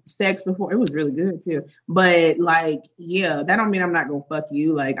treatment sex before. It was really good too. But like, yeah, that don't mean I'm not gonna fuck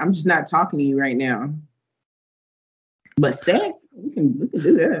you. Like, I'm just not talking to you right now. But sex, we can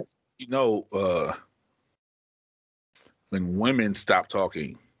do that. You know, when women stop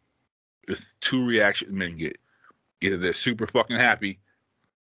talking, there's two reactions men get. Either they're super fucking happy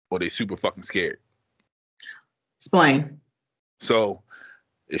or they're super fucking scared. Explain. So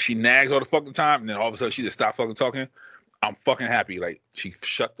if she nags all the fucking time and then all of a sudden she just stops fucking talking, I'm fucking happy. Like, she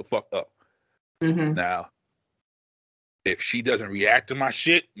shut the fuck up. Mm-hmm. Now, if she doesn't react to my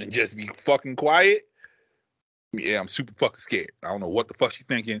shit and just be fucking quiet, yeah, I'm super fucking scared. I don't know what the fuck she's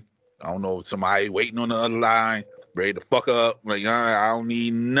thinking. I don't know if somebody waiting on the other line, ready to fuck up. Like, I don't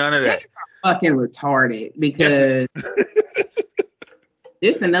need none of that. That's fucking retarded, because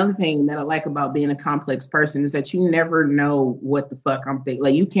this is another thing that I like about being a complex person is that you never know what the fuck I'm thinking.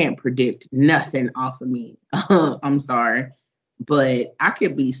 Like, you can't predict nothing off of me. I'm sorry. But I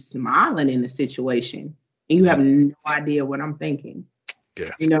could be smiling in a situation and you have no idea what I'm thinking. Yeah.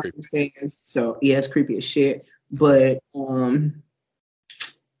 You know what I'm saying? So yeah, it's creepy as shit. But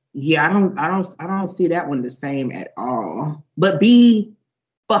yeah, I don't see that one the same at all. But be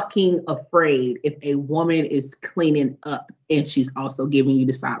fucking afraid if a woman is cleaning up and she's also giving you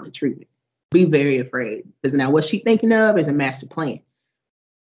the silent treatment. Be very afraid, because now what she's thinking of is a master plan.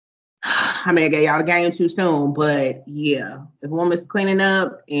 I mean, I gave y'all the game too soon, but yeah, if a woman's cleaning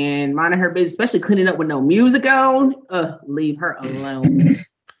up and minding her business, especially cleaning up with no music on, leave her alone.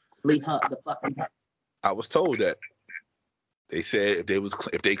 Leave her the fucking. I was told that. They said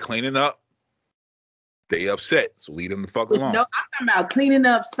if they cleaning up, they upset, so leave them the fuck alone. No, I'm talking about cleaning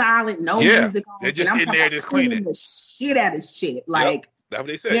up silent, no music on. They're just in there just cleaning the shit out of shit. Like, that's what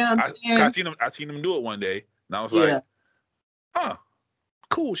they said. You know I seen them do it one day, and I was like, huh,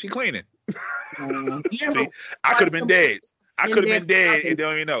 cool, she cleaning. See, I could have been dead. I could have been dead and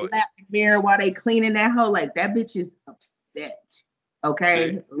don't even know it. The mirror while they cleaning that hoe, like, that bitch is upset.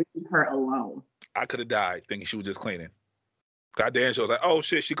 Okay, leave her alone. I could have died thinking she was just cleaning. Goddamn, she was like, oh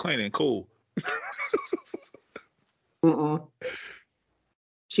shit, she cleaning, cool.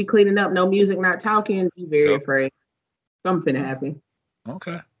 She cleaning up, no music, not talking. Be very afraid. Something happen.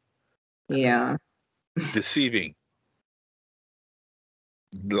 Okay. Yeah. Deceiving,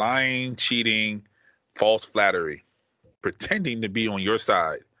 lying, cheating, false flattery, pretending to be on your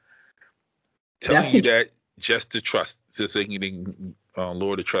side, telling you that just to trust, so they can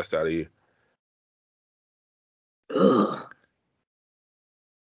lure the trust out of you. Ugh.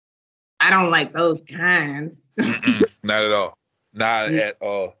 I don't like those kinds. Not at all. Not at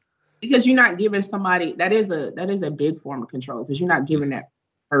all. Because you're not giving somebody that is a big form of control, because you're not giving that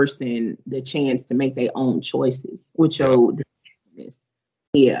person the chance to make their own choices, which your decision.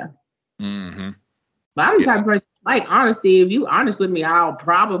 Yeah. Mm-hmm. But I'm the type of person, like, honesty. If you honest with me, I'll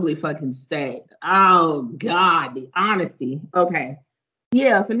probably fucking stay. Oh God, the honesty. Okay.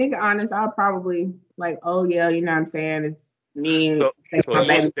 Yeah, if a nigga honest, I'll probably like, oh yeah, you know what I'm saying? It's me. So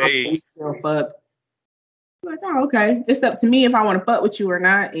my baby still fuck. Like, oh, okay. It's up to me if I want to fuck with you or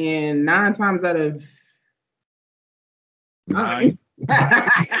not. And 9 times out of 9.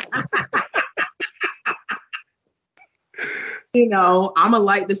 You know, I'ma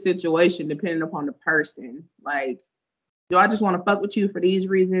like the situation depending upon the person. Like, do I just want to fuck with you for these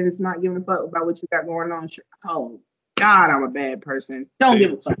reasons, not giving a fuck about what you got going on? Sure. Oh God, I'm a bad person. Don't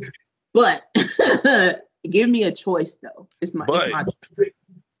give a fuck. But give me a choice though. It's my choice.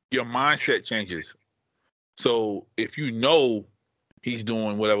 Your mindset changes. So if you know he's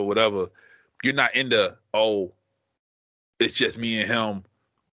doing whatever, you're not into, oh, it's just me and him,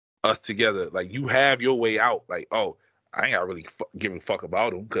 us together. Like, you have your way out. Like, oh, I ain't got really give a fuck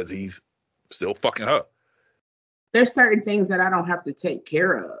about him because he's still fucking her. There's certain things that I don't have to take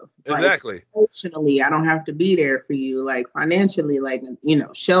care of. Exactly. Like, emotionally, I don't have to be there for you. Like, financially, like, you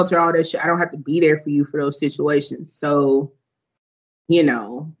know, shelter, all that shit. I don't have to be there for you for those situations. So, you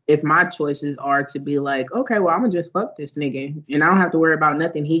know, if my choices are to be like, okay, well, I'm gonna just fuck this nigga and I don't have to worry about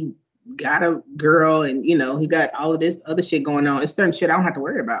nothing. He got a girl and, you know, he got all of this other shit going on. It's certain shit I don't have to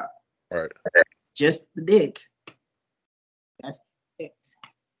worry about. Right. Just the dick. That's it.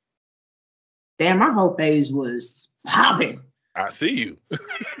 Damn, my whole page was popping. I see you.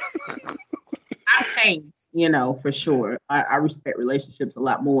 I changed, you know, for sure. I respect relationships a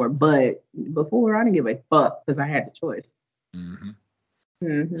lot more, but before I didn't give a fuck because I had the choice. Mm-hmm.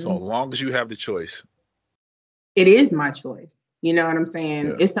 Mm-hmm. So long as you have the choice. It is my choice. You know what I'm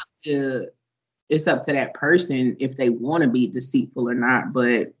saying? Yeah. It's up to that person if they want to be deceitful or not.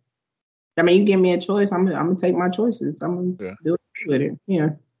 But I mean, you give me a choice, I'm gonna take my choices. I'm gonna do it with it. Yeah.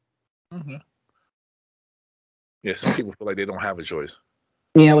 Mm-hmm. Yeah, some people feel like they don't have a choice.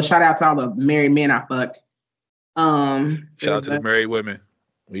 Yeah, well, shout out to all the married men I fucked. Shout out to the married women.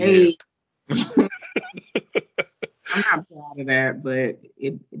 Hey. I'm not proud of that, but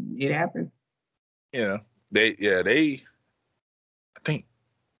it happened. Yeah. They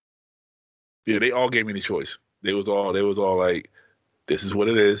all gave me the choice. They was all like, this is what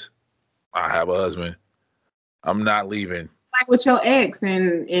it is. I have a husband. I'm not leaving. Like with your ex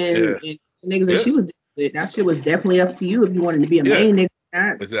and niggas that she was with. That shit was definitely up to you if you wanted to be a main nigga or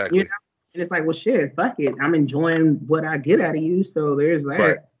not. Exactly. You know? And it's like, well, shit, fuck it. I'm enjoying what I get out of you. So there's that.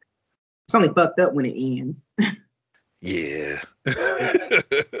 Right. It's only fucked up when it ends. Yeah.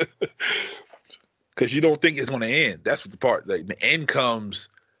 Because you don't think it's going to end. That's what the part. Like, the end comes,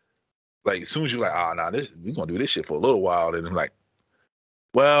 like, as soon as you're like, oh, nah, we're going to do this shit for a little while. And I'm like,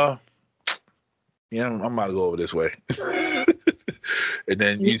 well, yeah, I'm about to go over this way. And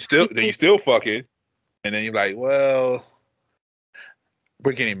then you still fucking. And then you're like, well,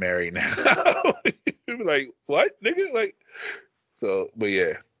 we're getting married now. You're like, what, nigga? Like, so, but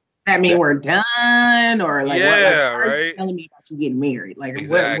yeah. That mean we're done, or like, yeah, what, like, right? Telling me about you getting married, like,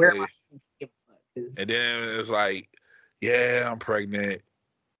 exactly. where am I supposed to skip? And then it's like, yeah, I'm pregnant.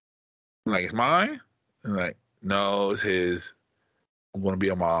 I'm like, it's mine? And like, no, it's his. I'm gonna be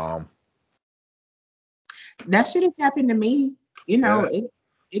a mom. That shit has happened to me. You know,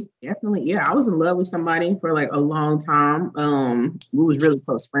 it definitely. Yeah, I was in love with somebody for like a long time. We was really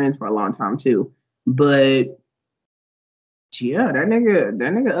close friends for a long time too, but. Yeah, that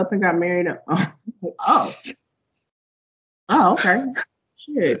nigga up and got married. Oh, okay.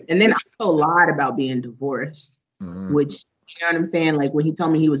 Shit. And then I also lied about being divorced, which, you know what I'm saying? Like, when he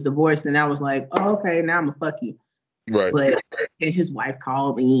told me he was divorced, and I was like, oh, okay, now I'm gonna fuck you. Right. But then his wife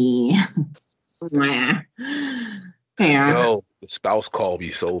called me. Yeah. Yo, the spouse call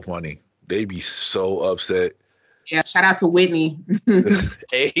be so funny. They be so upset. Yeah, shout out to Whitney.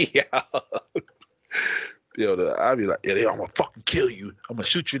 Hey, yo, I'd be like, yeah, I'm gonna fucking kill you. I'm gonna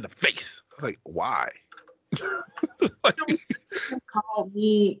shoot you in the face. I was like, why? Like, called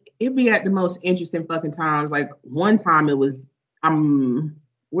me. It'd be at the most interesting fucking times. Like, one time it was,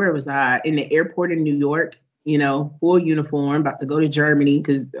 where was I? In the airport in New York, you know, full uniform, about to go to Germany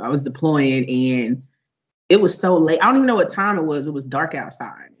because I was deploying, and it was so late. I don't even know what time it was. It was dark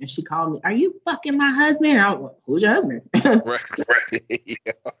outside. And she called me, are you fucking my husband? And I was like, who's your husband? Right.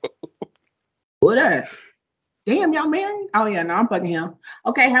 What up? Damn, y'all married? Oh, yeah, no, I'm fucking him.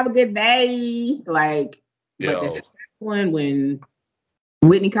 Okay, have a good day. Like, but this one, when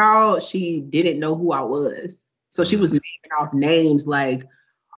Whitney called, she didn't know who I was. So she was naming off names like,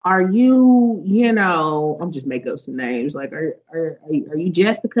 are you, you know, I'm just making up some names. Like, are you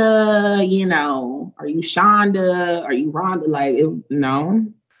Jessica? You know, are you Shonda? Are you Rhonda? Like, no,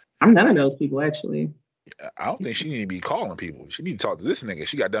 I'm none of those people, actually. I don't think she need to be calling people. She need to talk to this nigga.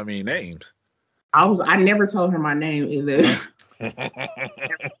 She got that many names. I never told her my name either. I'm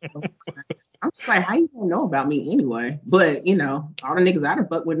just like, how you gonna know about me anyway? But, you know, all the niggas I done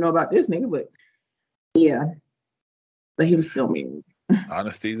fuck wouldn't know about this nigga, but yeah. But he was still married.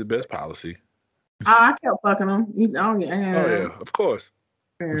 Honesty is the best policy. Oh, I kept fucking him. You know, oh, yeah, of course.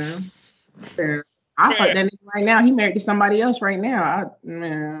 Yeah. I I fuck that nigga right now. He married to somebody else right now.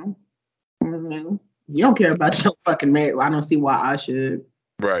 Man, you don't care about your fucking marriage. I don't see why I should.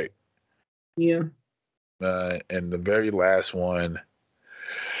 Right. Yeah. And the very last one,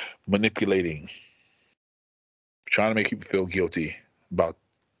 manipulating. Trying to make people feel guilty about,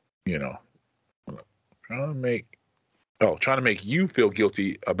 trying to make you feel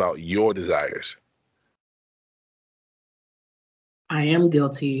guilty about your desires. I am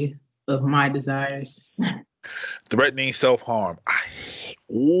guilty of my desires. Threatening self-harm.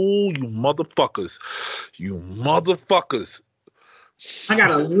 You motherfuckers. I got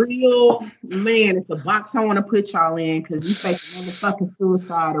a real, man, it's a box I want to put y'all in because you fake motherfucking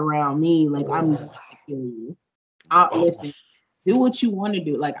suicide around me. Like, I'm going to kill you. Listen, do what you want to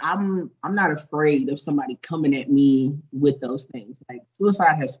do. Like, I'm not afraid of somebody coming at me with those things. Like,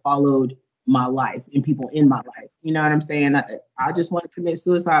 suicide has followed my life and people in my life. You know what I'm saying? I just want to commit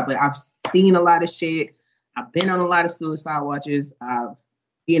suicide, but I've seen a lot of shit. I've been on a lot of suicide watches. I've,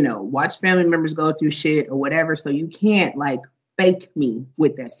 watched family members go through shit or whatever. So you can't like fake me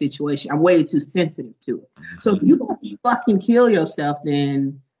with that situation. I'm way too sensitive to it. So if you gonna fucking kill yourself,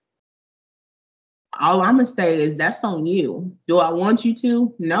 then all I'm gonna say is that's on you. Do I want you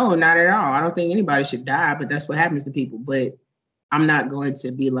to? No, not at all. I don't think anybody should die, but that's what happens to people. But I'm not going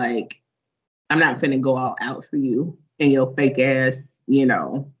to be like, I'm not finna go all out for you and your fake ass,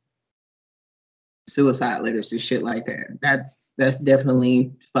 suicide letters and shit like that. That's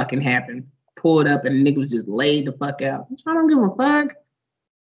definitely fucking happened. Pulled up and the nigga was just laid the fuck out. I don't give a fuck.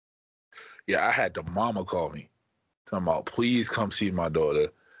 Yeah, I had the mama call me. Talking about, please come see my daughter.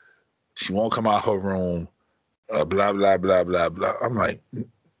 She won't come out her room. Blah, blah, blah, blah, blah. I'm like,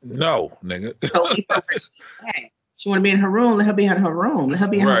 no, nigga. She want to be in her room. Let her be in her room. Let her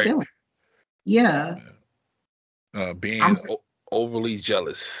be in her feelings. Yeah. Being overly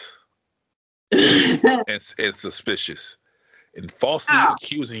jealous and suspicious and falsely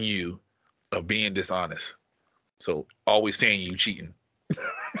accusing you of being dishonest. So always saying you cheating.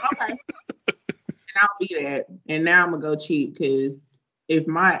 Okay. And I'll be that. And now I'm gonna go cheat because if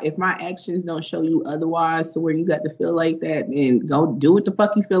my actions don't show you otherwise to where you got to feel like that, then go do what the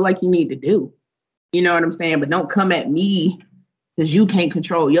fuck you feel like you need to do. You know what I'm saying? But don't come at me because you can't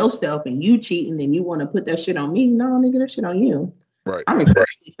control yourself and you cheating and you want to put that shit on me. No, nigga, that shit on you. Right. I'm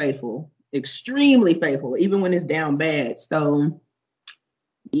extremely faithful, even when it's down bad. So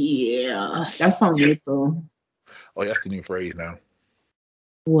yeah, that's on you, too. Oh, that's the new phrase now.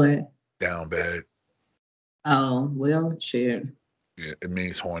 What? Down bad. Oh, well, shit. Yeah, it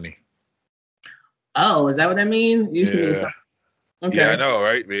means horny. Oh, is that what that means? Yeah. Okay. Yeah, I know,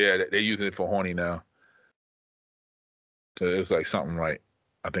 right? Yeah, they're using it for horny now. Cause it was like something like,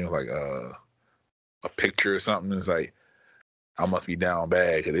 I think it was like a picture or something. It's like, I must be down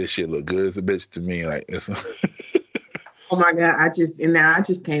bad because this shit look good as a bitch to me. Like it's. Oh my God! I just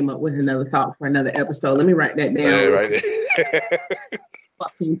came up with another thought for another episode. Let me write that down. Yeah, right.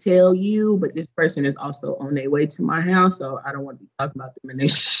 Fucking tell you, but this person is also on their way to my house, so I don't want to be talking about them when they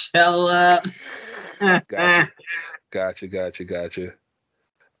show up. Gotcha.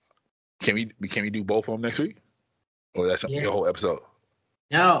 Can we do both of them next week? Or that's your whole episode?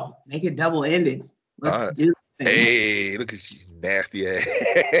 No, make it double ended. Let's do this thing. Hey, look at you, nasty ass.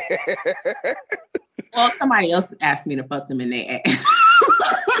 Well, somebody else asked me to fuck them in their ass.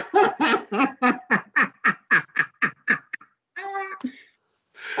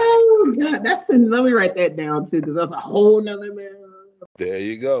 Oh God, let me write that down too, because that's a whole nother man. There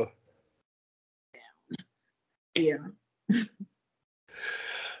you go. Yeah.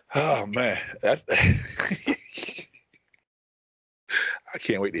 Oh man, I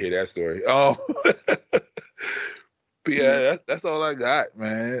can't wait to hear that story. Oh, but yeah, that's all I got,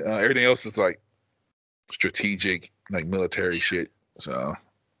 man. Everything else is like strategic, like military shit. So,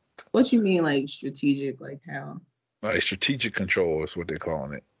 what you mean, like strategic? Like how? Like strategic control is what they're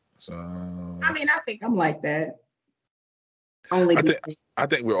calling it. So, I mean, I think I'm like that. I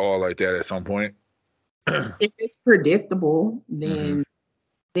think we're all like that at some point. If it's predictable, then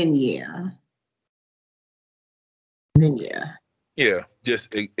yeah. Yeah,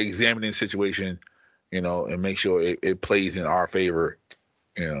 just examining the situation, and make sure it plays in our favor,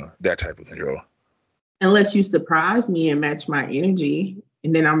 that type of control. Unless you surprise me and match my energy,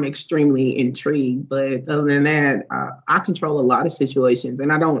 and then I'm extremely intrigued. But other than that, I control a lot of situations,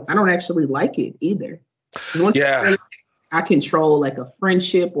 and I don't actually like it either. Yeah. I control like a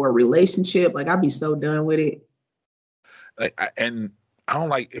friendship or a relationship. Like I'd be so done with it. And I don't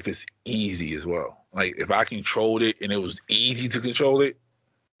like if it's easy as well. Like if I controlled it and it was easy to control it,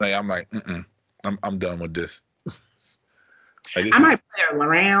 like I'm like, I'm done with this. I might play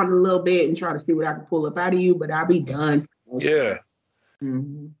around a little bit and try to see what I can pull up out of you, but I'll be done. Yeah.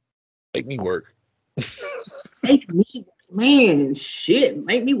 Mm-hmm. Make me work. Make me work. Man, shit.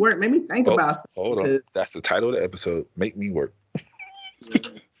 Make me work. Make me think about something. Hold on. That's the title of the episode. Make me work.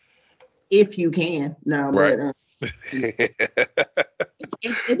 If you can. No, right. But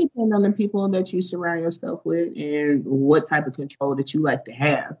it depends on the people that you surround yourself with and what type of control that you like to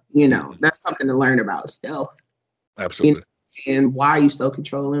have. You know, that's something to learn about self. Absolutely. And why you so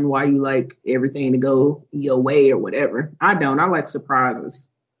controlling, why you like everything to go your way or whatever. I don't. I like surprises.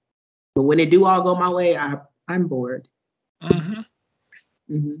 But when it do all go my way, I'm bored. Mm-hmm.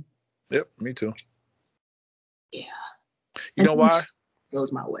 Mm-hmm. Yep, me too. Yeah. You know why?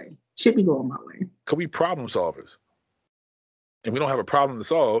 Goes my way. Should be going my way. Because we problem solvers. And we don't have a problem to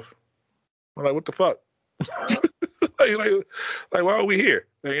solve. I'm like, what the fuck? like, why are we here?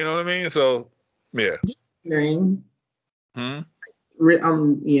 You know what I mean? So, yeah. Yeah.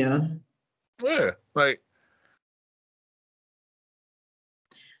 Yeah, like.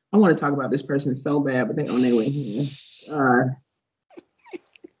 I want to talk about this person so bad, but they on their way here. I'm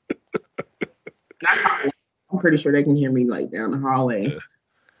pretty sure they can hear me like down the hallway.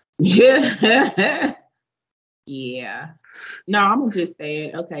 Yeah. Yeah. No, I'm gonna just say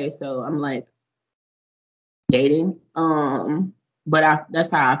it. Okay, so I'm like dating. But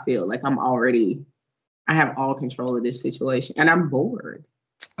that's how I feel. Like I have all control of this situation, and I'm bored.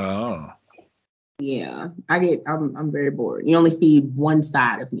 Oh. Yeah, I'm very bored. You only feed one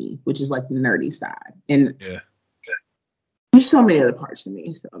side of me, which is like the nerdy side, and there's so many other parts of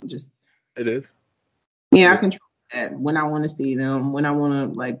me. So I'm just. It is. Yeah, I control that when I want to see them, when I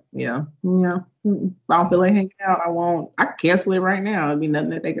want to If I don't feel like hanging out, I won't. I can cancel it right now. There'd be nothing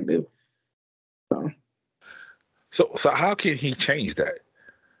that they can do. So how can he change that?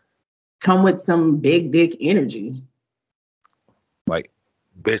 Come with some big dick energy. Like,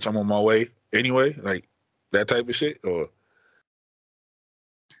 bitch, I'm on my way anyway. Like that type of shit, or.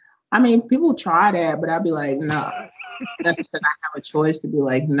 I mean, people try that, but I'd be like, no. That's because I have a choice to be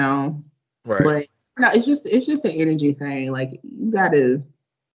like, no. Right. But no, it's just an energy thing. Like you gotta,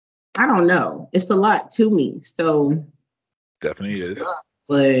 I don't know. It's a lot to me. So definitely is.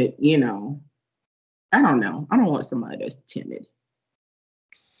 But I don't know. I don't want somebody that's timid.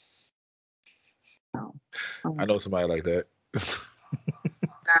 No. I know somebody like that.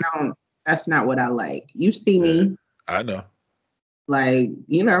 That's not what I like. You see me. I know. Like,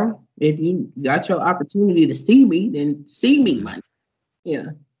 if you got your opportunity to see me, then see me, man. Yeah.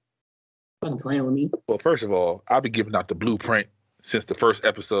 Fucking playing with me. Well, first of all, I've been giving out the blueprint since the first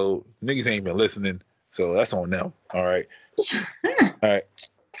episode. Niggas ain't been listening, so that's on them. All right. All right.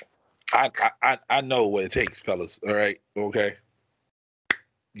 I know what it takes, fellas. All right. Okay.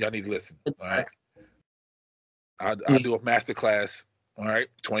 Y'all need to listen. All right. I'll do a master class. All right.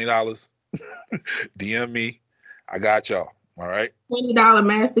 $20. DM me. I got y'all. All right. $20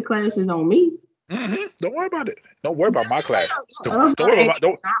 master class is on me. Mm-hmm. Don't worry about it. Don't worry about my class. Don't worry about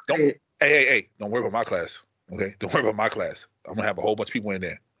don't. Hey. Don't worry about my class. Okay. Don't worry about my class. I'm gonna have a whole bunch of people in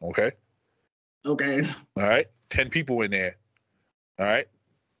there. Okay. Okay. All right. 10 people in there. All right.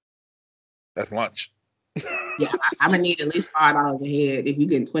 That's lunch. Yeah, I'm gonna need at least $5 a head if you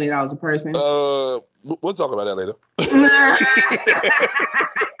getting $20 a person. We'll talk about that later. We'll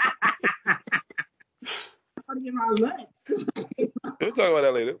talk about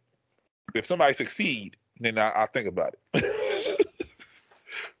that later. If somebody succeed, then I'll think about it.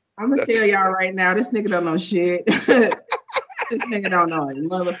 I'm gonna tell y'all right now, this nigga don't know shit. This nigga don't know a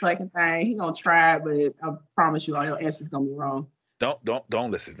motherfucking thing. He gonna try, but I promise you, all your answers gonna be wrong.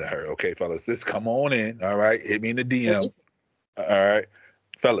 Don't listen to her, okay, fellas. Just come on in, all right? Hit me in the DM, all right,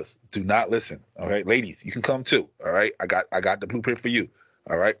 fellas. Do not listen, all right, ladies. You can come too, all right. I got the blueprint for you,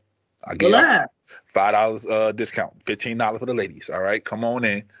 all right. I give you $5 discount, $15 for the ladies, all right. Come on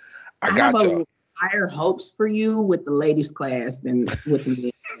in. I got y'all. Higher hopes for you with the ladies class than with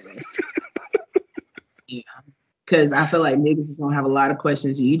the men's class. Yeah, because I feel like niggas is gonna have a lot of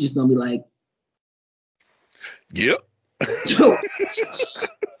questions. And you just gonna be like, "Yep,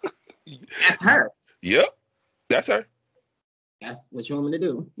 that's her. Yep, that's her. That's what you want me to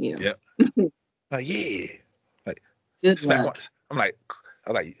do. Yeah. Yep. Like like smack. I'm like,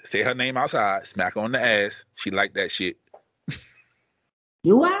 say her name outside, smack her on the ass. She like that shit.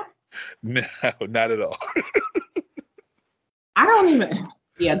 Do I? No, not at all. I don't even.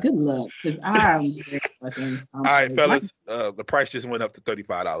 Yeah, good luck, because I'm very fucking. All right, fellas, the price just went up to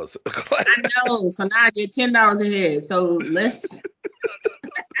 $35. I know, so now I get $10 a head. So let's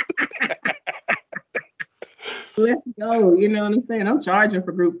go. You know what I'm saying? I'm charging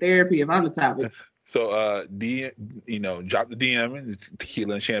for group therapy if I'm the topic. So drop the DM in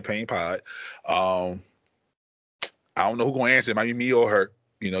Tequila and Champagne Pod. I don't know who's gonna answer. It might be me or her.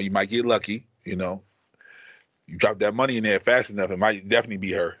 You might get lucky. You drop that money in there fast enough, it might definitely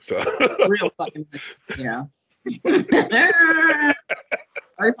be her. So real fucking yeah. $35.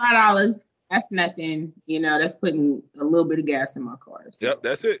 That's nothing. That's putting a little bit of gas in my car. So. Yep,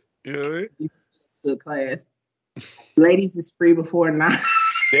 that's it. You know what I mean? To class. Ladies is free before 9.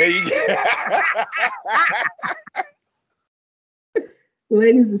 There you go.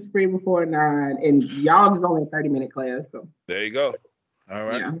 Ladies is free before 9, and y'all's is only a 30-minute class. So there you go. All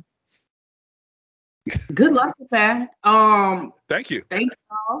right. Yeah. Good luck with that. Thank you. Thank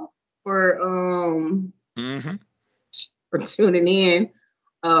y'all for mm-hmm. for tuning in.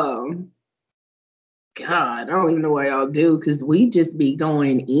 God, I don't even know what y'all do because we just be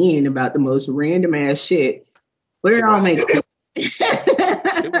going in about the most random ass shit. But it all makes sense.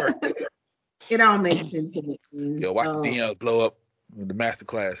 It all makes sense to me. Yo, watch the DMs blow up with the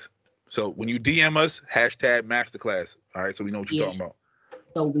masterclass. So when you DM us, #masterclass. All right, so we know what you're talking about.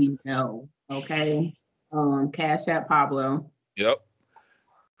 So we know, okay? Cash App Pablo. Yep.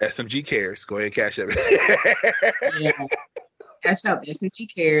 SMG Cares. Go ahead, Cash App. Yeah. Cash App SMG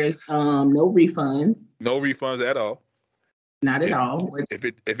Cares. No refunds. No refunds at all. Not at all.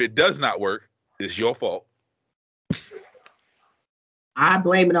 If it does not work, it's your fault. I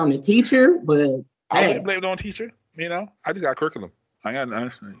blame it on the teacher, but I wouldn't blame it on the teacher. I just got curriculum. I ain't got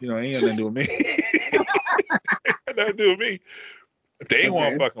nothing to do with me. Nothing to do with me. If they ain't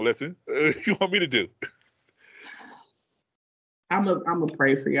want to fucking listen, you want me to do? I'm a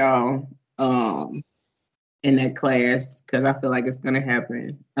pray for y'all in that class because I feel like it's gonna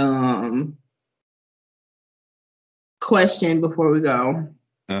happen. Question before we go.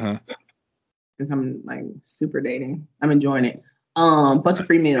 Since I'm like super dating, I'm enjoying it. Bunch of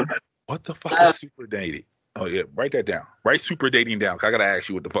free meals. What the fuck is super dating? Oh yeah, write that down. Write super dating down. I gotta ask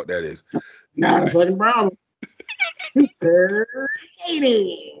you what the fuck that is. Not a fucking problem. Super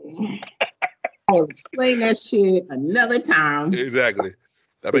dating. I'll explain that shit another time. Exactly.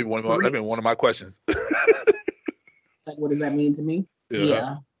 That's been one of my questions. Like, what does that mean to me?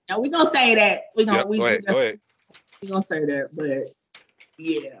 Yeah. Now we're gonna say that. Go ahead. We're gonna say that, but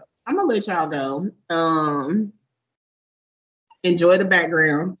yeah. I'm gonna let y'all go. Enjoy the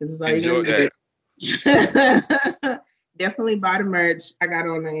background. This is all you're gonna do. Definitely buy the merch. I got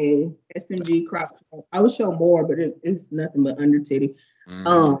on a SMG crop top. I would show more, but it's nothing but under titty.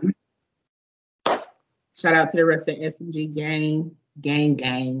 Mm-hmm. Shout out to the rest of the SMG gang.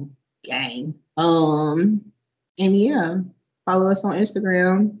 And yeah, follow us on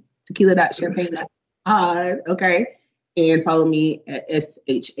Instagram, tequila.champagne.pod. Okay. And follow me at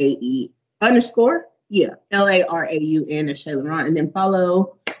SHAE_. Yeah, LARAUN and Shayla Ron. And then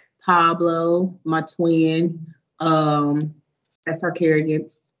follow Pablo, my twin. SR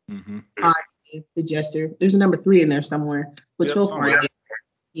Kerrigan's. Mm-hmm. The Jester. There's a number 3 in there somewhere, but you'll find it.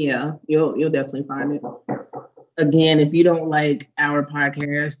 Yeah, you'll definitely find it. Again, if you don't like our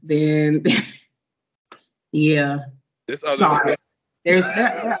podcast, then yeah. Sorry. There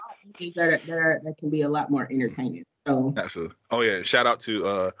are things that can be a lot more entertaining. So absolutely. Oh yeah. Shout out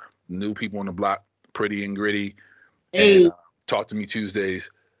to new people on the block, Pretty and Gritty. Hey. And, Talk to Me Tuesdays.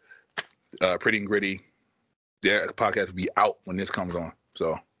 Pretty and Gritty. Their podcast will be out when this comes on.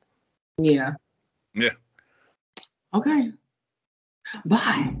 So yeah. Yeah. Okay.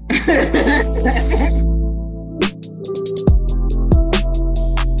 Bye.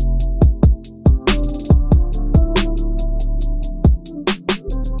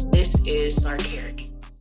 This is Sark Eric.